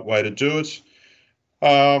the right way to do it.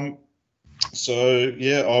 So,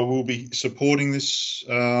 yeah, I will be supporting this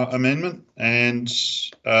amendment, and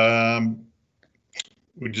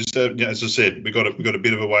we just, as I said, we've got a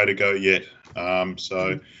bit of a way to go yet.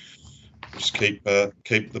 So just keep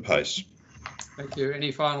the pace. Thank you.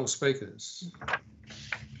 Any final speakers?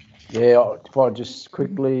 Yeah, if I just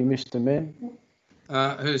quickly, Mr. Mayor.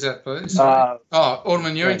 Who's that, please?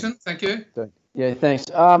 Alderman Ewington. Thank you. Yeah, thanks.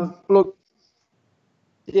 Look,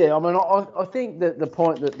 yeah, I mean, I think that the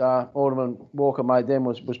point that Alderman Walker made then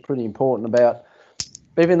was pretty important about,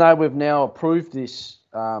 even though we've now approved this,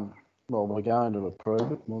 well, we're going to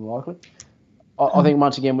approve it, more likely. I think,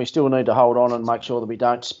 once again, we still need to hold on and make sure that we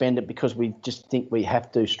don't spend it because we just think we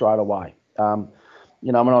have to straight away. I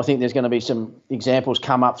think there's going to be some examples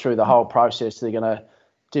come up through the whole process. They're going to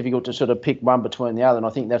difficult to sort of pick one between the other, and I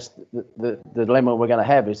think that's the dilemma we're going to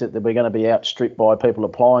have, is that we're going to be outstripped by people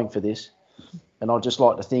applying for this. And I'd just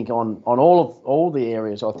like to think on all the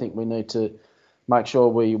areas, I think we need to make sure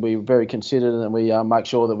we're very considered and we make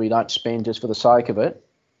sure that we don't spend just for the sake of it.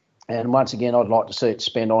 And once again, I'd like to see it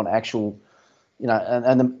spend on actual,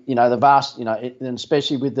 the vast, and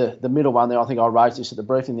especially with the middle one there. I think I raised this at the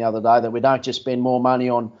briefing the other day, that we don't just spend more money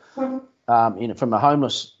on, from a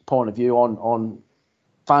homeless point of view, on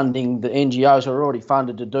funding the NGOs who are already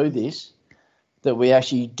funded to do this, that we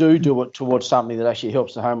actually do it towards something that actually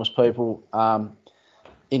helps the homeless people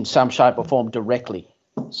in some shape or form directly.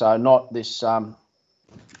 So not this,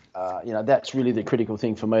 that's really the critical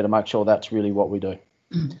thing for me, to make sure that's really what we do.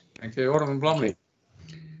 Thank you. Alderman Blomley.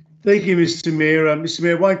 Thank you, Mr Mayor. Mr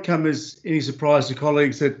Mayor, it won't come as any surprise to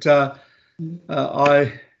colleagues that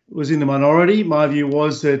I was in the minority. My view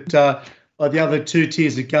was that like the other two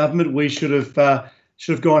tiers of government, we should have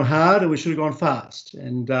gone hard and we should have gone fast.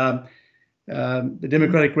 And the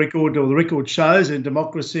democratic record, or the record shows, in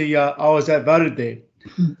democracy, I was outvoted there.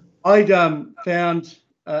 I found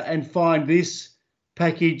and find this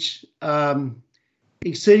package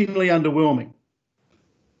exceedingly underwhelming.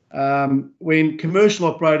 When commercial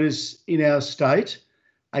operators in our state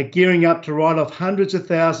are gearing up to write off hundreds of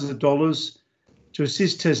thousands of dollars to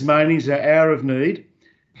assist Tasmanians in our hour of need,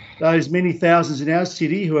 those many thousands in our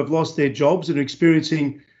city who have lost their jobs and are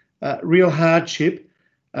experiencing real hardship,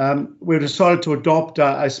 we've decided to adopt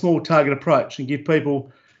a small target approach and give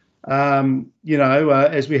people,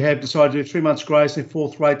 as we have decided to do, 3 months grace and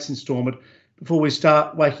fourth rates instalment before we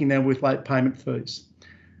start whacking them with late payment fees.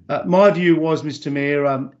 My view was, Mr Mayor,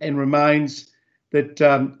 and remains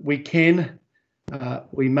that we can,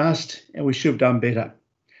 we must, and we should have done better.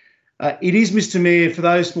 It is, Mr Mayor, for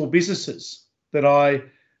those small businesses that I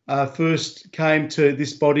first came to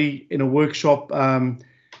this body in a workshop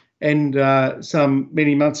and some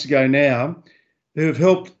many months ago now, who have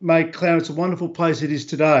helped make Clarence a wonderful place it is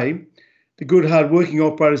today. The good, hard-working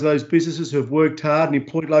operators of those businesses who have worked hard and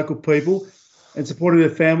employed local people and supported their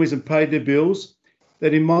families and paid their bills,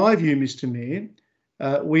 that in my view, Mr Mayor,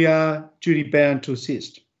 we are duty-bound to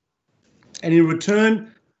assist. And in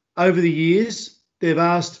return, over the years, they've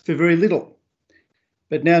asked for very little.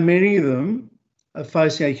 But now many of them are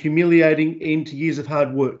facing a humiliating end to years of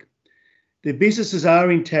hard work. Their businesses are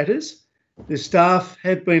in tatters, their staff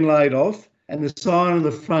have been laid off, and the sign on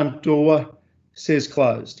the front door says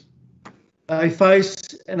closed. They face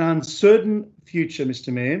an uncertain future,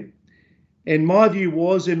 Mr Mayor, and my view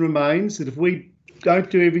was and remains that if we don't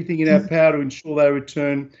do everything in our power to ensure they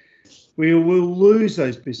return, we will lose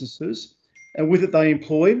those businesses, and with it they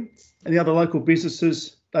employ and the other local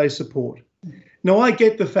businesses they support. Now, I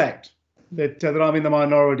get the fact that I'm in the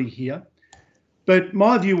minority here, but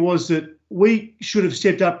my view was that we should have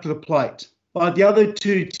stepped up to the plate, like the other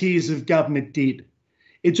two tiers of government did.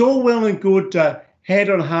 It's all well and good, hand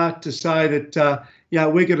on heart, to say that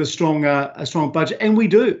we get a strong budget, and we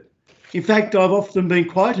do. In fact, I've often been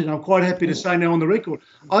quoted, and I'm quite happy to say now on the record,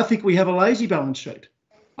 I think we have a lazy balance sheet.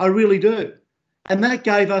 I really do. And that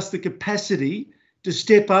gave us the capacity to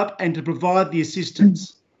step up and to provide the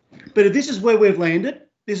assistance. But if this is where we've landed,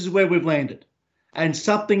 this is where we've landed. And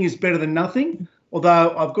something is better than nothing,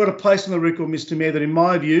 although I've got to place on the record, Mr Mayor, that in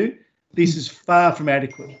my view, this is far from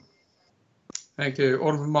adequate. Thank you.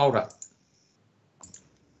 Alderman Mulder.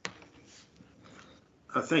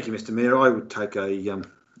 Thank you, Mr Mayor. I would take a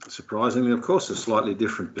surprisingly, of course, a slightly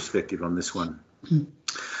different perspective on this one.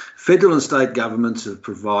 Federal and state governments have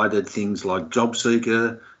provided things like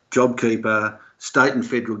JobSeeker, JobKeeper, state and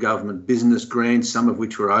federal government business grants, some of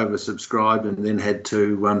which were oversubscribed and then had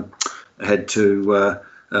to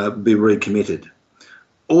be recommitted.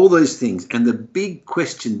 All these things, and the big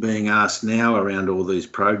question being asked now around all these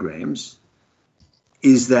programs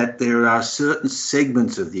is that there are certain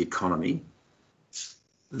segments of the economy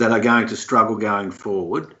that are going to struggle going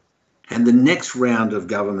forward, and the next round of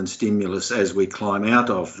government stimulus as we climb out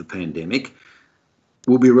of the pandemic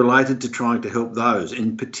will be related to trying to help those,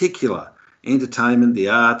 in particular entertainment, the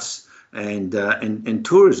arts and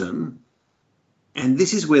tourism. And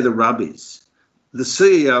this is where the rub is. The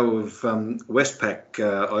CEO of Westpac,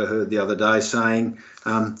 I heard the other day saying,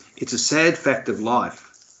 it's a sad fact of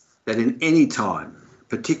life that in any time,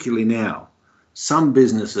 particularly now, some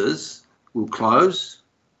businesses will close,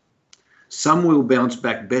 some will bounce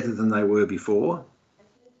back better than they were before,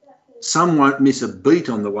 some won't miss a beat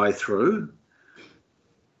on the way through,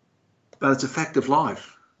 but it's a fact of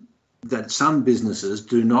life that some businesses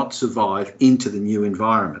do not survive into the new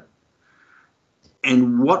environment.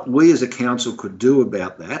 And what we as a council could do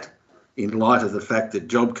about that, in light of the fact that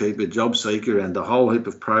JobKeeper, JobSeeker and a whole heap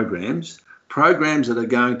of programs that are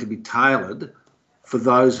going to be tailored for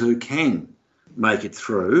those who can make it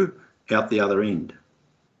through out the other end.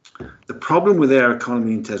 The problem with our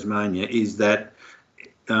economy in Tasmania is that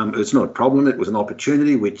it's not a problem, it was an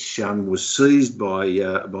opportunity which was seized by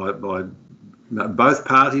both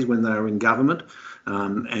parties when they were in government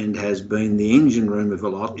and has been the engine room of a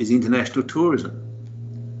lot, is international tourism.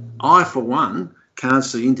 I, for one, can't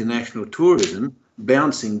see international tourism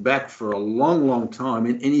bouncing back for a long, long time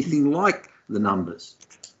in anything like the numbers.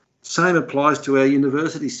 Same applies to our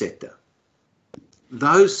university sector.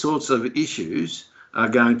 Those sorts of issues are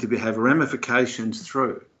going to have ramifications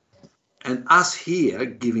through. And us here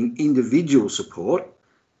giving individual support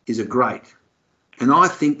is a great. And I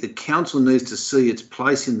think the council needs to see its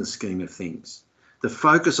place in the scheme of things. The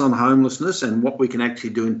focus on homelessness and what we can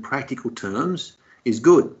actually do in practical terms is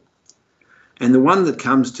good. And the one that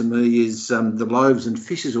comes to me is the Loaves and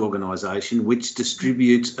Fishes organisation, which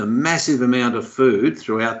distributes a massive amount of food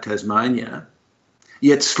throughout Tasmania,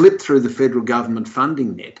 yet slipped through the federal government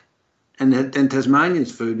funding net. And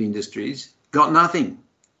Tasmania's food industries got nothing.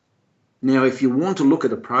 Now, if you want to look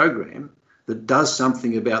at a program that does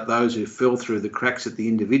something about those who fell through the cracks at the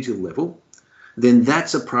individual level, then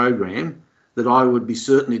that's a program that I would be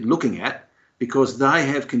certainly looking at, because they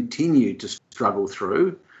have continued to struggle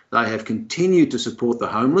through. They have continued to support the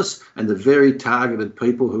homeless and the very targeted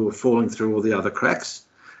people who are falling through all the other cracks.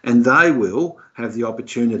 And they will have the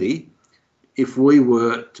opportunity, if we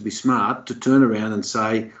were to be smart, to turn around and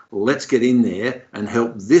say, well, let's get in there and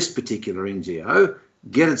help this particular NGO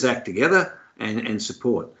get its act together and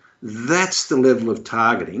support. That's the level of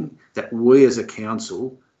targeting that we as a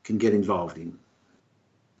council can get involved in.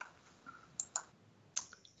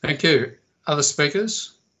 Thank you. Other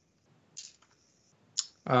speakers?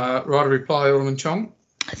 Right of reply, Alderman Chong.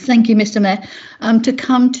 Thank you, Mr Mayor. To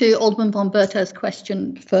come to Alderman von Berto's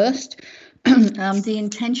question first, the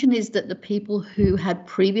intention is that the people who had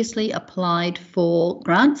previously applied for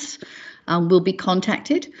grants will be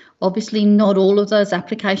contacted. Obviously, not all of those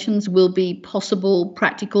applications will be possible,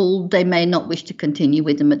 practical. They may not wish to continue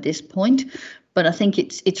with them at this point, but I think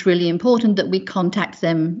it's really important that we contact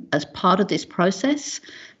them as part of this process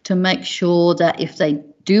to make sure that if they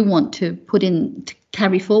do want to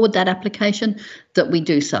carry forward that application, that we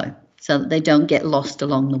do so that they don't get lost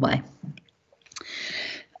along the way.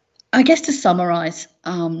 I guess to summarise,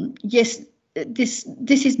 yes, this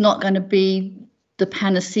is not going to be the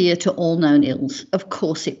panacea to all known ills. Of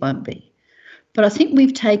course it won't be. But I think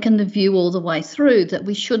we've taken the view all the way through that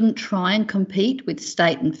we shouldn't try and compete with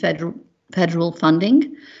state and federal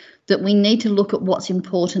funding, that we need to look at what's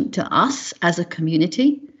important to us as a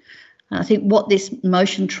community. And I think what this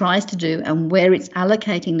motion tries to do and where it's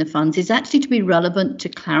allocating the funds is actually to be relevant to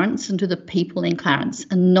Clarence and to the people in Clarence,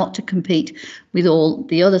 and not to compete with all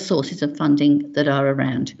the other sources of funding that are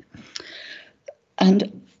around.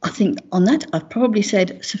 And I think on that, I've probably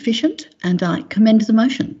said sufficient, and I commend the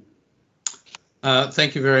motion.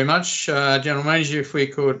 Thank you very much. General Manager, if we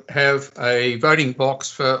could have a voting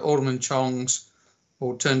box for Alderman Chong's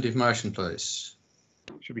alternative motion, please.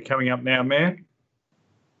 Should be coming up now, Mayor.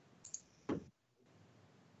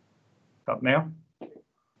 Up now.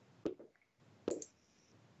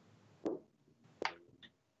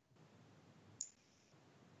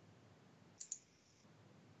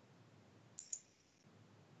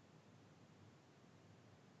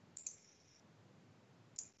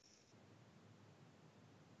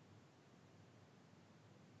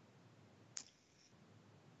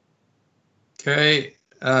 Okay,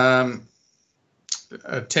 10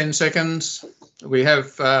 seconds. We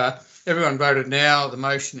have everyone voted now. The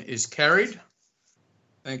motion is carried.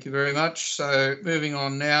 Thank you very much. So moving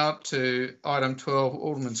on now to item 12,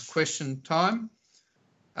 Alderman's question time.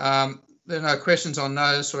 There are no questions on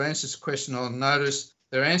notice or answers to questions on notice.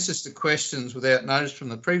 There are answers to questions without notice from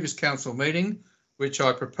the previous council meeting, which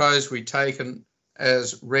I propose we taken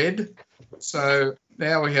as read. So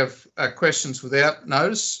now we have questions without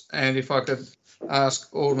notice, and if I could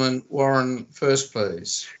ask Alderman Warren first,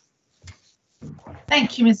 please.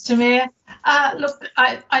 Thank you, Mr Mayor. Look,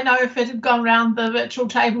 I know if it had gone round the virtual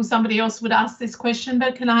table, somebody else would ask this question,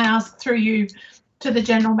 but can I ask through you to the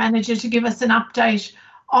General Manager to give us an update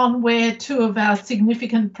on where two of our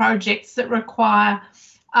significant projects that require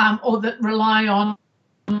or that rely on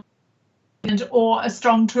or a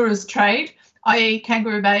strong tourist trade, i.e.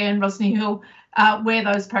 Kangaroo Bay and Rosny Hill, where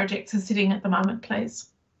those projects are sitting at the moment, please.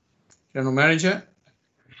 General Manager.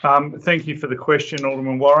 Thank you for the question,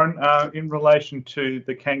 Alderman Warren. In relation to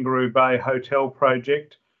the Kangaroo Bay Hotel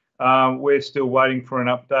project, we're still waiting for an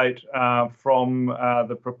update from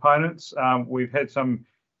the proponents. We've had some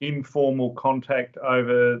informal contact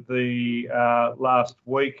over the last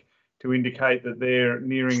week to indicate that they're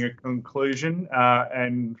nearing a conclusion,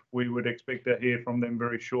 and we would expect to hear from them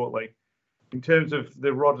very shortly. In terms of the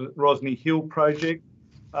Rosny Hill project,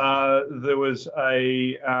 there was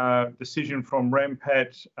a decision from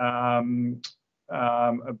RAMPAT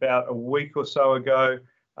about a week or so ago,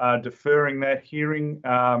 deferring that hearing,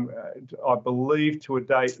 I believe, to a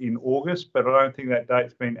date in August, but I don't think that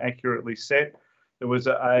date's been accurately set. There was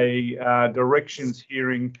a directions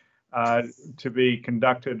hearing to be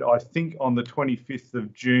conducted, I think, on the 25th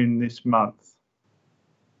of June this month.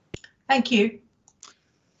 Thank you.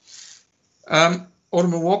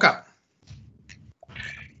 Alderman Walker.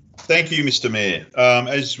 Thank you, Mr. Mayor.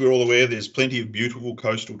 As we're all aware, there's plenty of beautiful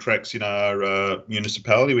coastal tracks in our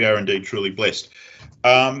municipality. We are indeed truly blessed.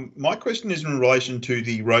 My question is in relation to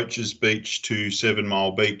the Roaches Beach to 7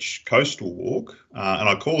 Mile Beach coastal walk, and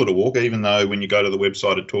I call it a walk, even though when you go to the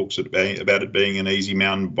website it talks about it being an easy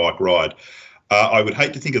mountain bike ride. I would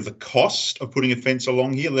hate to think of the cost of putting a fence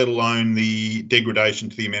along here, let alone the degradation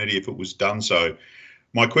to the amenity if it was done so.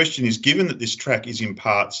 My question is, given that this track is in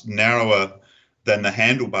parts narrower than the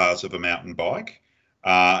handlebars of a mountain bike,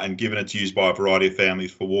 and given it's used by a variety of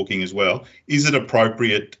families for walking as well, is it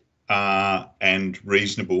appropriate and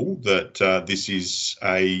reasonable that this is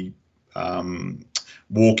a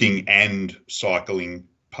walking and cycling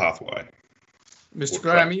pathway? Mr.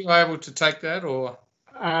 Graham, are you able to take that, or?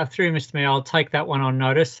 Through Mr. Mayor, I'll take that one on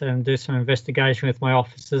notice and do some investigation with my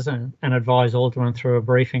officers and advise Alderman through a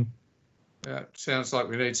briefing. It sounds like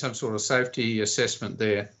we need some sort of safety assessment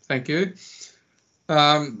there. Thank you.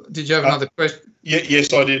 Did you have another question?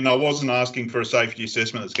 Yes, I did, and I wasn't asking for a safety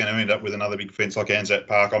assessment that's going to end up with another big fence like Anzac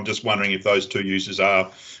Park. I'm just wondering if those two uses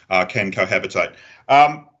can cohabitate.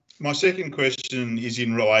 My second question is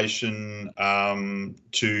in relation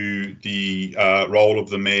to the role of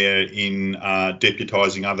the mayor in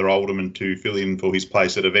deputising other aldermen to fill in for his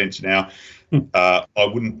place at events. Now, I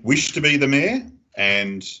wouldn't wish to be the mayor,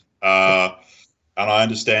 and I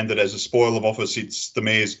understand that as a spoil of office, it's the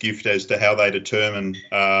mayor's gift as to how they determine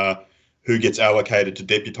who gets allocated to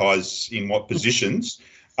deputise in what positions.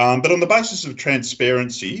 But on the basis of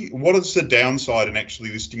transparency, what is the downside in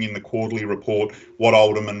actually listing in the quarterly report what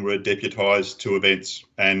aldermen were deputised to events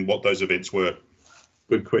and what those events were?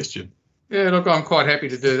 Good question. Yeah, look, I'm quite happy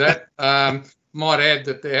to do that. Might add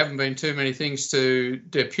that there haven't been too many things to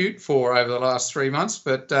depute for over the last 3 months,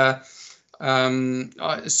 but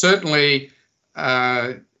certainly,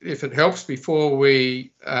 if it helps, before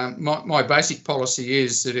we, my basic policy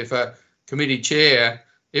is that if a committee chair,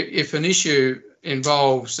 if an issue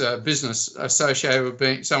involves business associated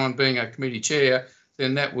with someone being a committee chair,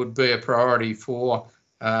 then that would be a priority for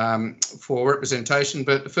representation.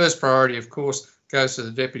 But the first priority, of course, goes to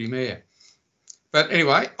the deputy mayor. But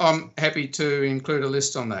anyway, I'm happy to include a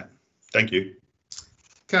list on that. Thank you.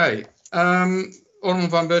 Okay, Alderman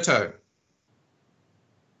Van Berto.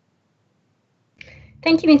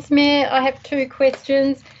 Thank you, Mr. Mayor. I have 2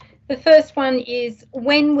 questions. The first one is,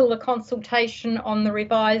 when will the consultation on the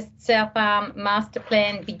revised South Arm master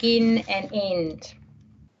plan begin and end?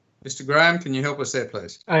 Mr. Graham, can you help us there,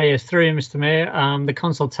 please? Yes, through you, Mr. Mayor. The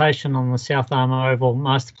consultation on the South Arm Oval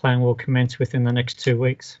master plan will commence within the next 2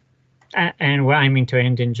 weeks, and we're aiming to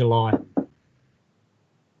end in July.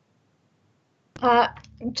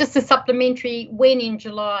 Just a supplementary, when in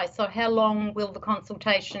July? So how long will the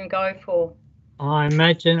consultation go for? I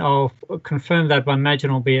imagine, I'll confirm that, but I imagine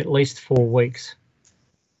it'll be at least 4 weeks.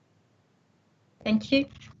 Thank you.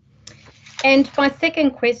 And my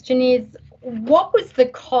second question is, what was the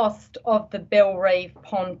cost of the Bellreeve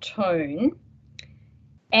pontoon,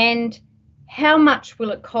 and how much will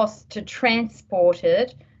it cost to transport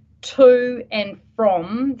it to and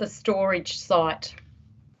from the storage site?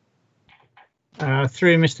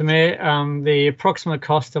 Through Mr. Mayor, the approximate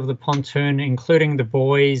cost of the pontoon, including the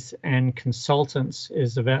buoys and consultants,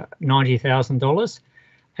 is about $90,000,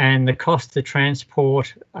 and the cost to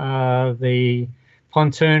transport the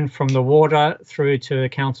pontoon from the water through to the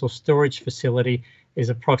council storage facility is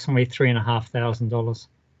approximately $3,500.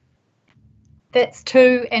 That's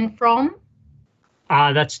to and from?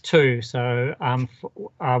 That's two. So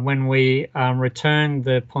when we return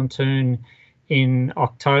the pontoon in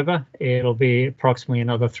October, it'll be approximately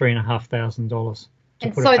another $3,500.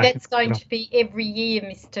 And so that's going to be every year,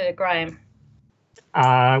 Mr. Graham?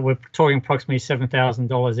 We're talking approximately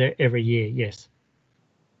 $7,000 every year, yes.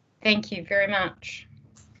 Thank you very much.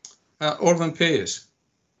 Alderman Pearce.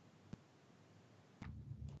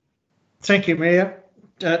 Thank you, Mayor.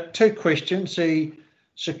 2 questions. The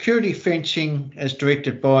security fencing as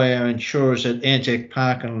directed by our insurers at Anzac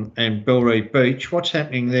Park and Bellreeve Beach, what's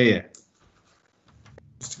happening there?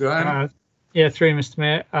 Mr. Graham? Yeah, through Mr.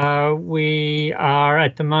 Mayor. We are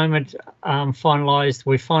at the moment we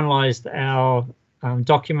finalised our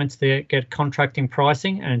documents that get contracting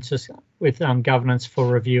pricing, and it's just with governance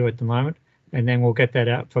for review at the moment, and then we'll get that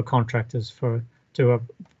out for contractors to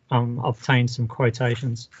obtain some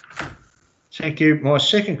quotations. Thank you. My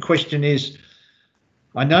second question is,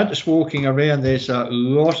 I noticed walking around there's a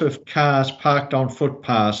lot of cars parked on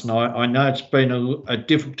footpaths, and I know it's been a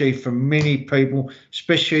difficulty for many people,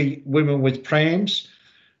 especially women with prams.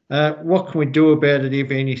 What can we do about it,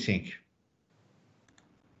 if anything?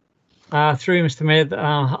 Through you, Mr. Mayor,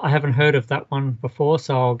 I haven't heard of that one before,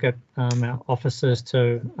 so I'll get our officers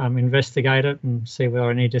to investigate it and see whether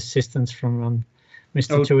I need assistance from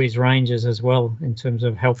Mr. Tui's rangers as well in terms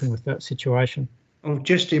of helping with that situation. Well,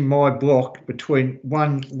 just in my block, between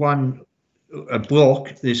one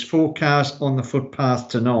block, there's 4 cars on the footpath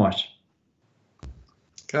tonight.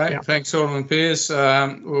 Okay, thanks, Alderman Pearce.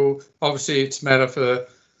 Well, obviously it's a matter for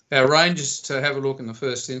our rangers to have a look in the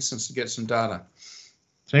first instance to get some data.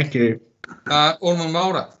 Thank you. Alderman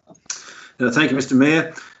Mulder. Thank you, Mr.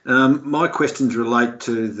 Mayor. My questions relate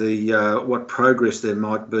to the what progress there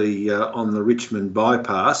might be on the Richmond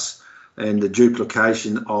bypass and the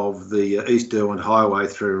duplication of the East Derwent Highway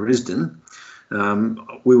through Risdon.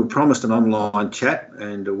 We were promised an online chat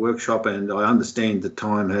and a workshop, and I understand the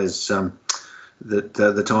time has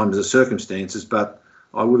the times and circumstances, but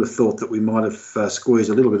I would have thought that we might have squeezed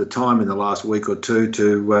a little bit of time in the last week or two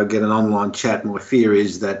to get an online chat. My fear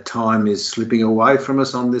is that time is slipping away from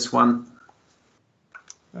us on this one.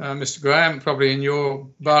 Mr. Graham, probably in your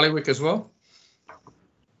bailiwick as well.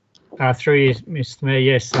 Through you, Mr. Mayor,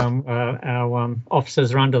 yes, our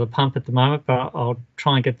officers are under the pump at the moment, but I'll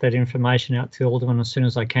try and get that information out to Alderman as soon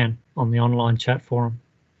as I can on the online chat forum.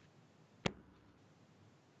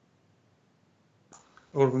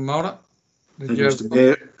 Alderman Mulder. Thank you, Mr.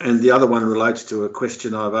 Mayor. And the other one relates to a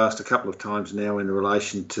question I've asked a couple of times now in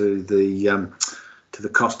relation to the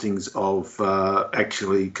costings of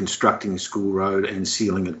actually constructing a school road and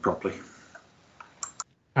sealing it properly.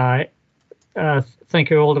 Thank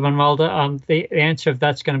you, Alderman Mulder. The answer of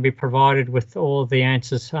that's going to be provided with all the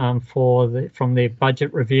answers from the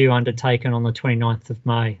budget review undertaken on the 29th of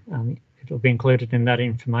May. It'll be included in that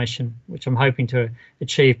information, which I'm hoping to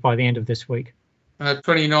achieve by the end of this week.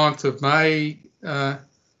 29th of May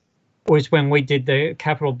was when we did the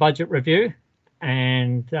capital budget review,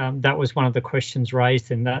 and that was one of the questions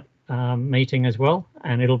raised in that meeting as well,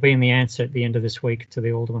 and it'll be in the answer at the end of this week to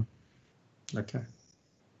the Alderman. Okay.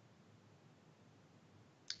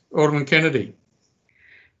 Alderman Kennedy.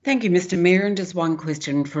 Thank you, Mr. Mayor. And just one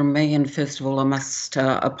question from me. And first of all, I must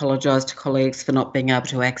apologise to colleagues for not being able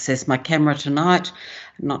to access my camera tonight.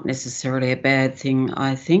 Not necessarily a bad thing,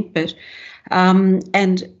 I think, but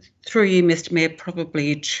and through you, Mr. Mayor,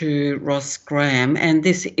 probably to Ross Graham, and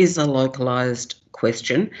this is a localised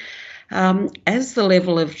question. As the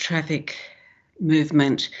level of traffic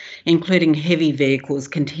movement, including heavy vehicles,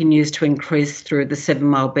 continues to increase through the 7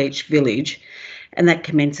 Mile Beach village, and that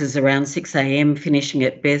commences around 6 a.m, finishing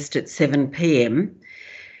at best at 7 p.m,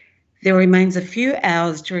 there remains a few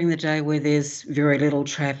hours during the day where there's very little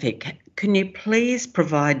traffic. Can you please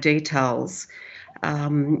provide details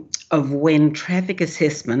of when traffic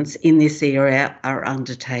assessments in this area are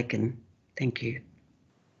undertaken? Thank you.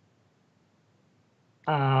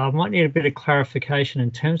 I might need a bit of clarification.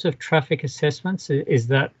 In terms of traffic assessments, is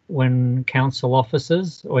that when council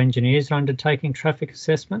officers or engineers are undertaking traffic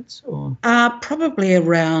assessments? Or probably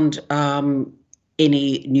around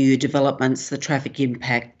any new developments, the traffic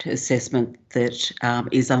impact assessment that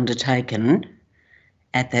is undertaken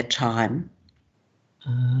at that time.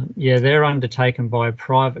 Yeah, they're undertaken by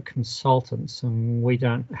private consultants, and we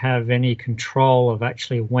don't have any control of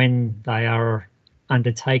actually when they are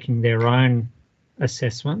undertaking their own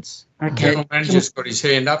assessments. Okay. General Manager's got his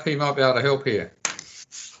hand up. He might be able to help here.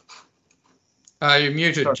 You're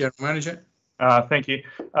muted, Sorry. General Manager. Thank you.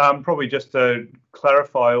 Probably just to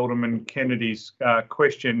clarify Alderman Kennedy's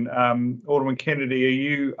question. Alderman Kennedy, are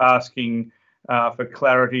you asking for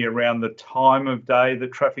clarity around the time of day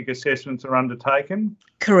that traffic assessments are undertaken?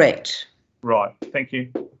 Correct. Right. Thank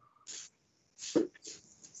you.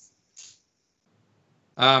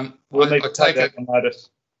 We'll need to take that on notice.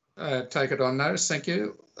 Take it on notice. Thank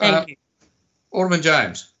you. Thank you. Alderman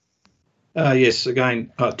James. Yes,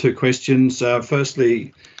 again, 2 questions.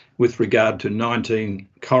 Firstly, with regard to 19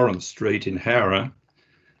 Corinth Street in Howrah,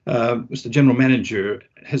 Mr. General Manager,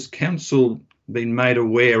 has Council been made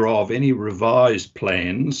aware of any revised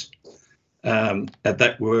plans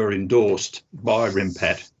that were endorsed by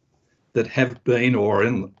RIMPAT that have been or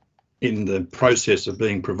in the process of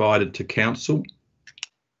being provided to Council?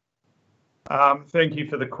 Thank you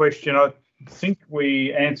for the question. I think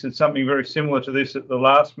we answered something very similar to this at the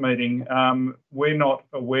last meeting. We're not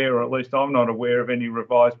aware, or at least I'm not aware of any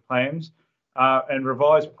revised plans. And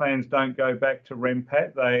revised plans don't go back to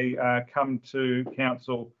RIMPAT. They come to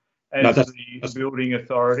Council as the building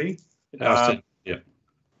authority. Yeah.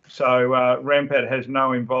 Rampat has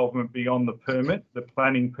no involvement beyond the permit, the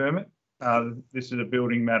planning permit. This is a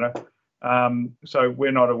building matter. So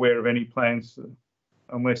we're not aware of any plans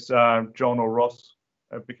unless John or Ross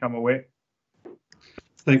have become aware.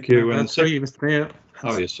 Thank you. Through you, Mr. Mayor.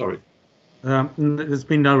 Oh, yes, sorry. There's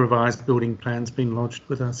been no revised building plans been lodged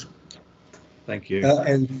with us. Thank you.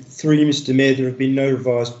 And through you, Mr. Mayor, there have been no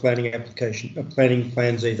revised planning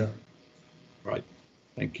plans either. Right.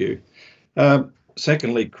 Thank you.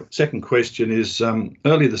 Second question is,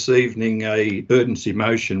 earlier this evening, a urgency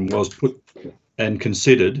motion was put and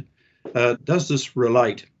considered. Does this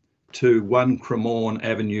relate to 1 Cremorne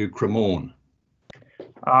Avenue, Cremorne?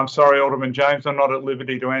 I'm sorry, Alderman James, I'm not at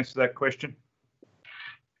liberty to answer that question.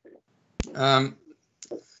 Alderman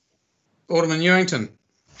Ewington.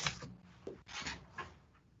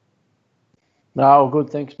 No,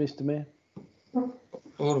 good. Thanks, Mr. Mayor.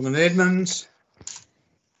 Alderman Edmonds.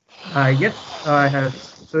 Yep, I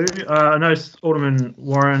have two. I noticed Alderman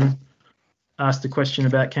Warren asked a question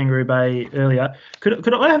about Kangaroo Bay earlier.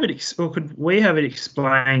 Could I have it, or could we have it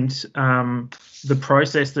explained, the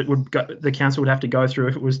process that the council would have to go through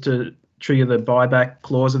if it was to trigger the buyback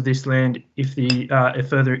clause of this land if a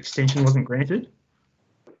further extension wasn't granted?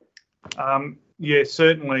 Yeah,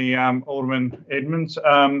 certainly, Alderman Edmonds.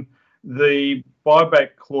 The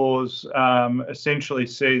buyback clause essentially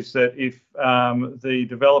says that if the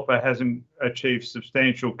developer hasn't achieved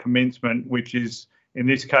substantial commencement, which is in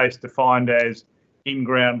this case defined as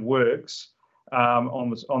in-ground works on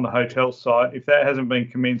the hotel site, if that hasn't been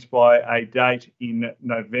commenced by a date in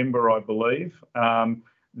November, I believe,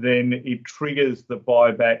 then it triggers the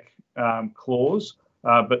buyback clause,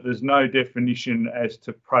 but there's no definition as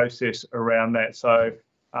to process around that. So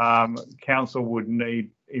council would need,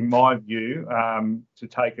 in my view, to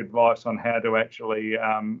take advice on how to actually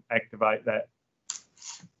activate that.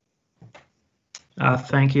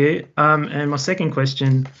 Thank you. And my second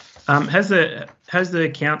question, has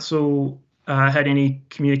the council had any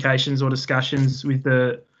communications or discussions with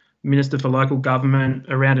the Minister for Local Government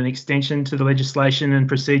around an extension to the legislation and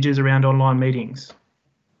procedures around online meetings?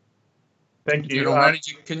 Thank you. General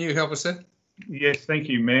Manager, can you help us there? Yes, thank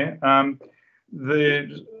you, Mayor.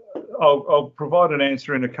 I'll provide an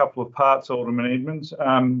answer in a couple of parts, Alderman Edmonds.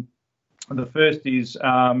 The first is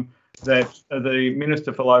that the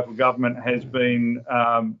Minister for Local Government has been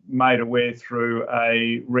made aware through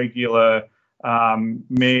a regular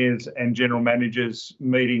mayors and general managers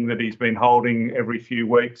meeting that he's been holding every few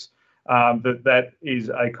weeks, that is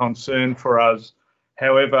a concern for us.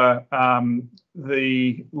 However,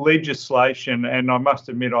 the legislation, and I must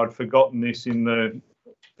admit I'd forgotten this in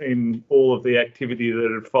all of the activity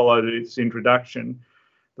that had followed its introduction,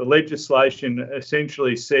 the legislation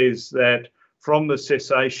essentially says that from the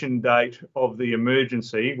cessation date of the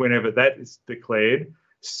emergency, whenever that is declared,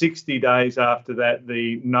 60 days after that,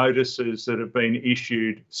 the notices that have been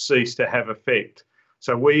issued cease to have effect.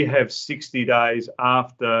 So we have 60 days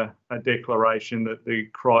after a declaration that the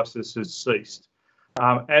crisis has ceased.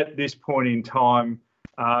 At this point in time,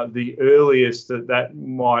 the earliest that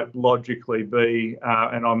might logically be,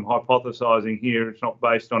 and I'm hypothesising here, it's not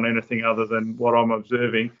based on anything other than what I'm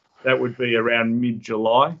observing, that would be around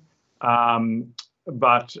mid-July.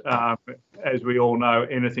 But as we all know,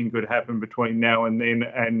 anything could happen between now and then,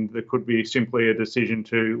 and there could be simply a decision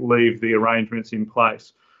to leave the arrangements in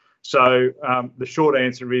place. So the short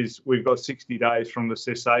answer is we've got 60 days from the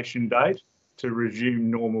cessation date to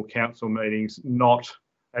resume normal council meetings, not,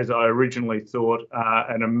 as I originally thought,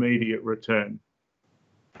 an immediate return.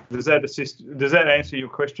 Does that answer your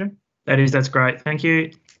question? That's great. Thank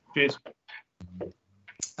you. Cheers.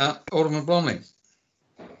 Alderman Blomley.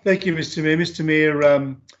 Thank you, Mr. Mayor. Mr.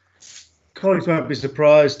 Mayor, colleagues won't be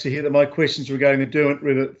surprised to hear that my questions regarding the Derwent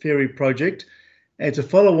River Ferry project, and to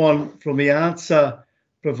follow on from the answer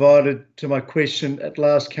provided to my question at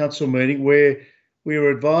last council meeting, where we were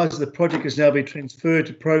advised the project has now been transferred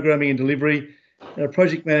to programming and delivery, and a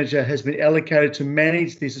project manager has been allocated to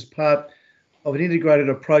manage this as part of an integrated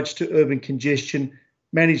approach to urban congestion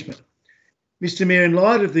management. Mr. Mayor, in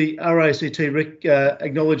light of the RACT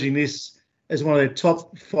acknowledging this as one of their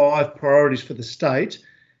top 5 priorities for the state,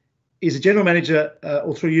 is the General Manager,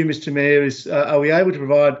 or through you, Mr. Mayor, are we able to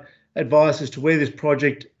provide advice as to where this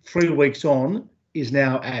project 3 weeks on is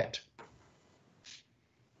now at?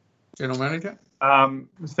 General Manager.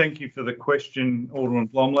 Thank you for the question, Alderman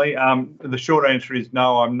Blomley. The short answer is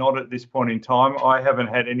no, I'm not at this point in time. I haven't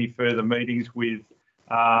had any further meetings with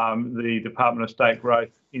the Department of State Growth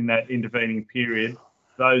in that intervening period.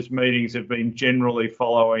 Those meetings have been generally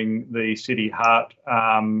following the City Heart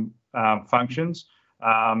functions.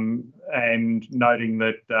 and noting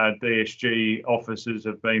that DSG officers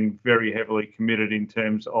have been very heavily committed in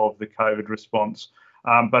terms of the COVID response.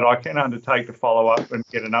 But I can undertake to follow up and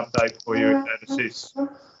get an update for you if that assists.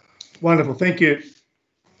 Wonderful, thank you.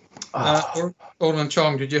 Alderman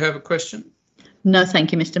Chong, did you have a question? No,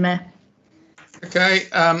 thank you, Mr. Mayor. Okay,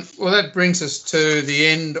 well, that brings us to the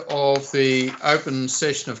end of the open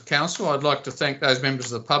session of council. I'd like to thank those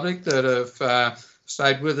members of the public that have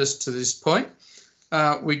stayed with us to this point.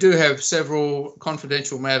 We do have several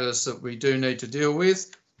confidential matters that we do need to deal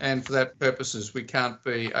with, and for that purposes, we can't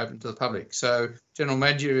be open to the public. So, General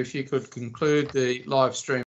Manager, if you could conclude the live stream.